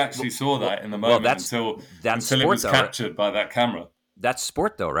actually saw that in the moment until it was captured by that camera? That's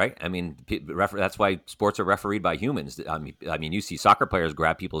sport, though, right? I mean, that's why sports are refereed by humans. I mean, you see soccer players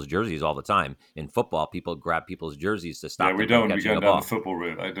grab people's jerseys all the time. In football, people grab people's jerseys to stop them from catching the ball. Yeah, we don't. We go down the football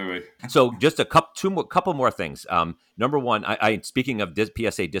route, do we? So, just a couple more things. Number one, speaking of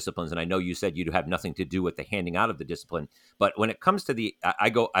PSA disciplines, and I know you said you have nothing to do with the handing out of the discipline, but when it comes to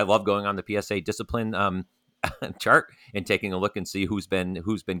I love going on the PSA discipline chart and taking a look and see who's been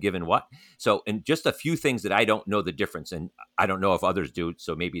given what. So, and just a few things that I don't know the difference, and I don't know if others do.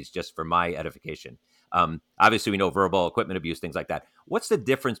 So maybe it's just for my edification. Obviously, we know verbal, equipment abuse, things like that. What's the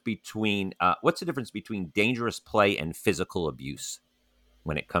difference between dangerous play and physical abuse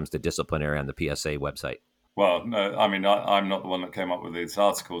when it comes to disciplinary on the PSA website? Well, no, I mean, I'm not the one that came up with these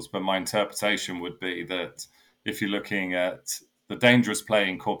articles, but my interpretation would be that if you're looking at the dangerous play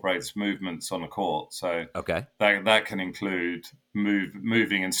incorporates movements on a court. So that can include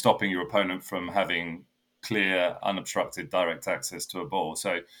moving and stopping your opponent from having clear, unobstructed direct access to a ball.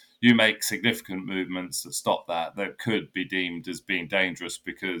 So you make significant movements that stop that could be deemed as being dangerous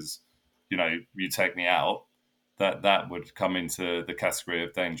because, you take me out. That would come into the category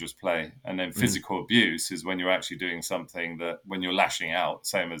of dangerous play. And then physical abuse is when you're actually doing something that when you're lashing out,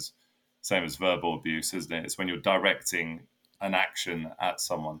 same as verbal abuse, isn't it? It's when you're directing an action at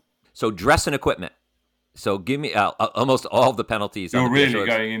someone. So dress and equipment. So give me almost all of the penalties. You're really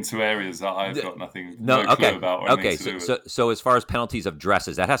going into areas that I've got no clue about. So as far as penalties of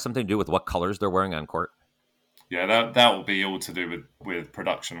dresses, that has something to do with what colors they're wearing on court? Yeah, that will be all to do with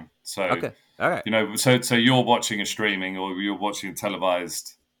production. So, all right. So you're watching a streaming or you're watching a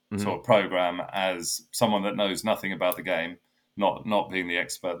televised sort of program as someone that knows nothing about the game, not being the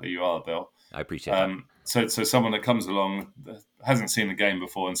expert that you are, Bill. I appreciate that. So someone that comes along hasn't seen the game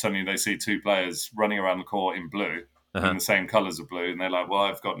before and suddenly they see 2 players running around the court in blue, in the same colours of blue, and they're like, well,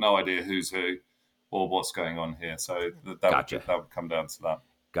 I've got no idea who's who or what's going on here. So that would come down to that.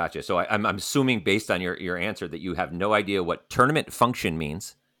 Gotcha. So I'm assuming based on your answer that you have no idea what tournament function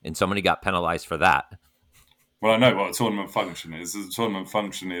means, and somebody got penalized for that. Well, I know what a tournament function is. A tournament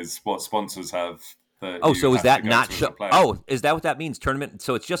function is what sponsors have. So is that not? Is that what that means? Tournament.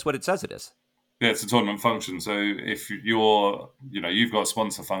 So it's just what it says it is. Yeah, it's a tournament function. So if you've got a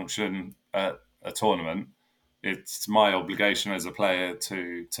sponsor function at a tournament, it's my obligation as a player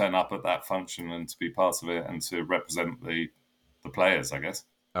to turn up at that function and to be part of it and to represent the players, I guess.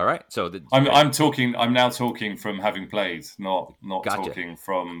 All right. So I'm now talking from having played, not talking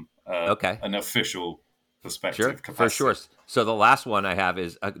from an official perspective. Sure, capacity. for sure. So the last one I have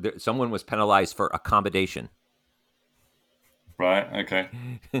is someone was penalized for accommodation. Right. Okay.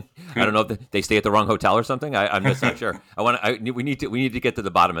 I don't know if they stay at the wrong hotel or something. I'm just not sure. We need to get to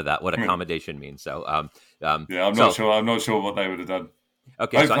the bottom of that. What accommodation means. So I'm not sure. I'm not sure what they would have done.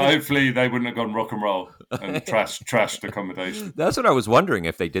 Okay, so Hopefully they wouldn't have gone rock and roll and trashed accommodation. That's what I was wondering,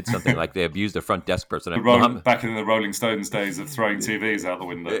 if they did something like they abused the front desk person. Back in the Rolling Stones days of throwing TVs out the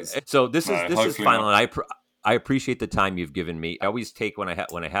windows. So this is final, not. and I appreciate the time you've given me. I always take when I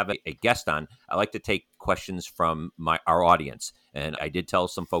have a guest on, I like to take questions from our audience, and I did tell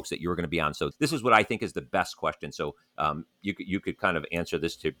some folks that you were going to be on. So this is what I think is the best question. So you could kind of answer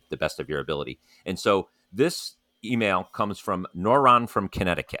this to the best of your ability. And so this email comes from Noran from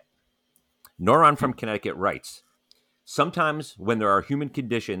Connecticut. Noran from Connecticut writes, sometimes when there are human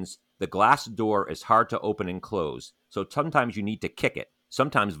conditions, the glass door is hard to open and close. So sometimes you need to kick it,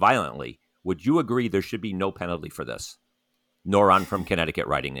 sometimes violently. Would you agree there should be no penalty for this? Noran from Connecticut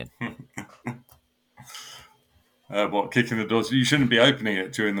writing in. Kicking the doors? You shouldn't be opening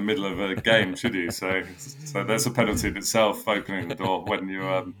it during the middle of a game, should you? So that's a penalty in itself, opening the door when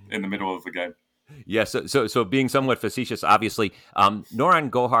you're in the middle of the game. Yeah, so being somewhat facetious, obviously, Noran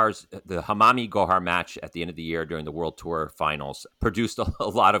Gohar's, the Hamami Gohar match at the end of the year during the World Tour Finals produced a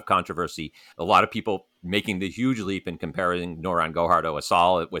lot of controversy. A lot of people making the huge leap in comparing Noran Gohar to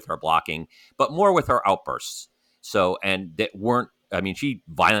Asal with her blocking, but more with her outbursts. So, and that weren't, I mean, she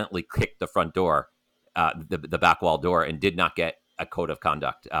violently kicked the front door, the back wall door, and did not get a code of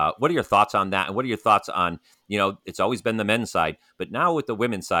conduct. What are your thoughts on that? And what are your thoughts on, it's always been the men's side, but now with the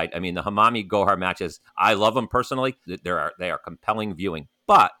women's side, I mean, the Hamami Gohar matches, I love them personally. They are compelling viewing,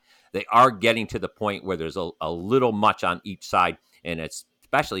 but they are getting to the point where there's a little much on each side. And it's,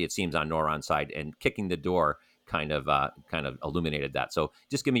 especially it seems on Noran's side, and kicking the door kind of illuminated that. So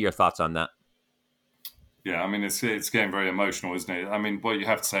just give me your thoughts on that. Yeah, I mean, it's getting very emotional, isn't it? I mean, what you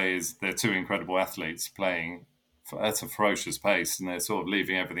have to say is they're two incredible athletes playing at a ferocious pace, and they're sort of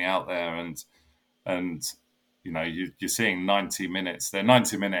leaving everything out there, and you're seeing 90 minutes. They're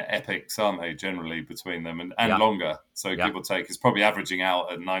 90-minute epics, aren't they? Generally between them, and yeah. Longer. So yeah. Give or take, it's probably averaging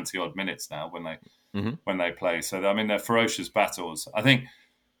out at 90 odd minutes now when they play. So I mean, they're ferocious battles. I think,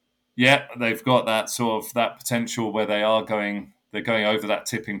 yeah, they've got that sort of that potential where they're going over that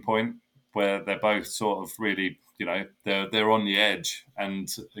tipping point where they're both sort of really, they're on the edge,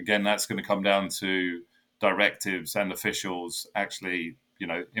 and again, that's going to come down to directives and officials actually,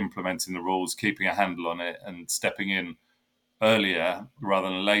 implementing the rules, keeping a handle on it, and stepping in earlier rather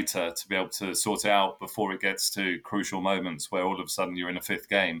than later to be able to sort it out before it gets to crucial moments where all of a sudden you're in a fifth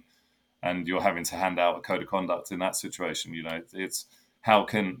game and you're having to hand out a code of conduct in that situation. It's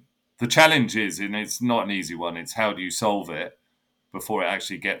the challenge is, and it's not an easy one, it's how do you solve it before it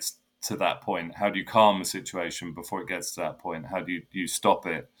actually gets to that point? How do you calm the situation before it gets to that point? How do you stop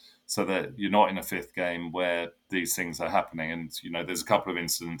it so that you're not in a fifth game where these things are happening? And, there's a couple of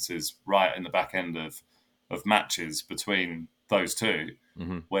incidences right in the back end of matches between those two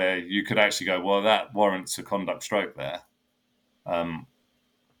where you could actually go, well, that warrants a conduct stroke there.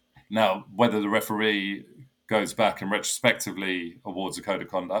 Now, whether the referee goes back and retrospectively awards a code of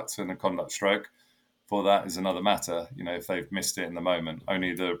conduct and a conduct stroke for that is another matter. If they've missed it in the moment,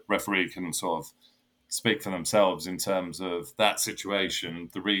 only the referee can sort of speak for themselves in terms of that situation,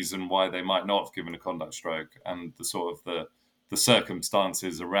 the reason why they might not have given a conduct stroke, and the sort of the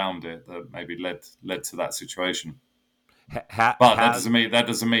circumstances around it that maybe led to that situation. But that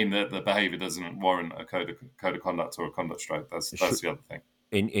doesn't mean that the behaviour doesn't warrant a code of conduct or a conduct stroke. That's the other thing.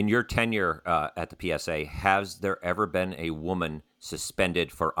 In your tenure at the PSA, has there ever been a woman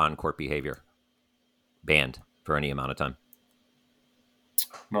suspended for on-court behavior? Banned for any amount of time?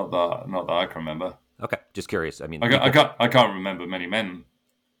 Not that I can remember. Okay, just curious. I mean, I can't remember many men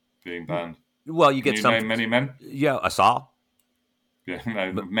being banned. Well, you can get some name many men. Yeah, Asal. Yeah,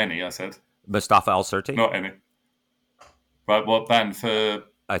 no, many. I said Mustafa Al Surti. Not any. But what banned for?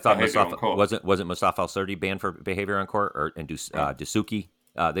 I thought Mustafa wasn't Mustafa Al Surti banned for behavior on court, and Dasuki.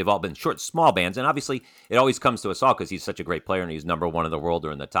 They've all been small bans, and obviously it always comes to Asal because he's such a great player and he's number one in the world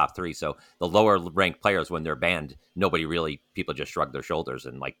or in the top three. So the lower ranked players, when they're banned, people just shrug their shoulders,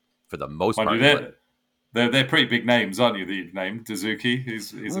 and for the most part, they're pretty big names, aren't you? The name Dazuki,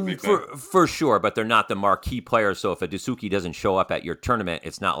 he's a big name for sure, but they're not the marquee players. So if a Dasuki doesn't show up at your tournament,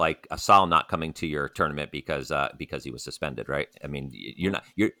 it's not like Asal not coming to your tournament because he was suspended, right? I mean,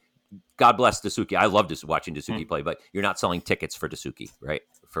 you're. God bless Dasuki. I love watching Dasuki play, but you're not selling tickets for Dasuki, right?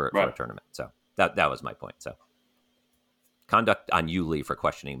 For a tournament. So that was my point. So conduct on you, Lee, for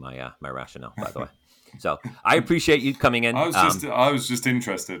questioning my rationale, by the way. So I appreciate you coming in. I was just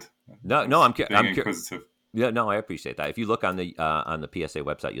interested. No, I'm inquisitive. Yeah, no, I appreciate that. If you look on the PSA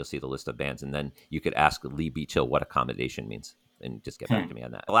website, you'll see the list of bans, and then you could ask Lee Beachill what accommodation means, and just get back to me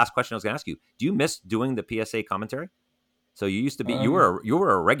on that. The last question I was going to ask you: do you miss doing the PSA commentary? So you used to be you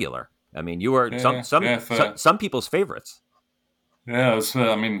were a regular. I mean, you were some people's favorites. Yeah,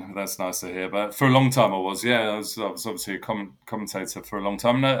 I mean, that's nice to hear. But for a long time, I was. Yeah, I was obviously a commentator for a long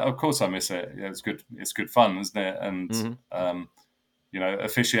time. No, of course, I miss it. Yeah, it's good. It's good fun, isn't it? And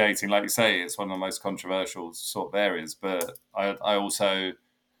officiating, like you say, it's one of the most controversial sort of areas. But I also,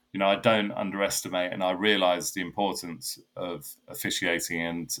 I don't underestimate, and I realise the importance of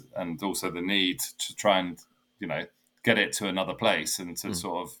officiating, and also the need to try and get it to another place and to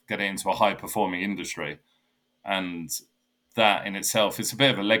sort of get it into a high performing industry. And that in itself, it's a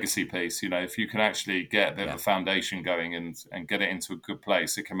bit of a legacy piece. If you can actually get a bit of a foundation going and get it into a good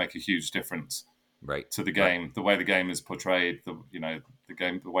place, it can make a huge difference to the game, the way the game is portrayed, the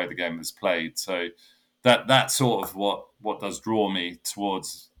way the game is played. So that's sort of what does draw me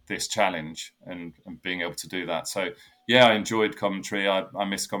towards this challenge and being able to do that. So yeah, I enjoyed commentary. I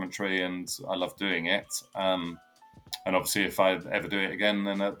miss commentary and I love doing it. And obviously, if I ever do it again,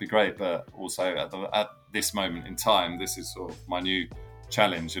 then that'd be great. But also at this moment in time, this is sort of my new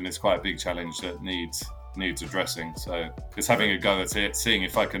challenge, and it's quite a big challenge that needs addressing. So it's having a go at it, seeing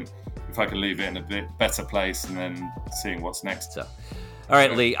if I can leave it in a bit better place, and then seeing what's next. So, all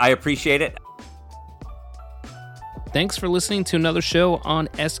right, Lee, I appreciate it. Thanks for listening to another show on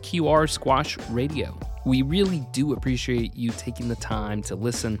SQR Squash Radio. We really do appreciate you taking the time to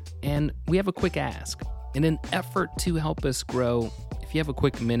listen, and we have a quick ask. In an effort to help us grow, if you have a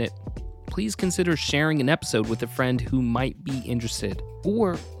quick minute, please consider sharing an episode with a friend who might be interested,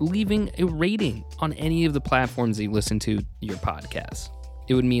 or leaving a rating on any of the platforms that you listen to your podcasts.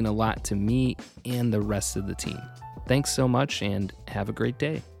 It would mean a lot to me and the rest of the team. Thanks so much, and have a great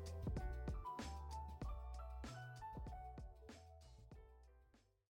day.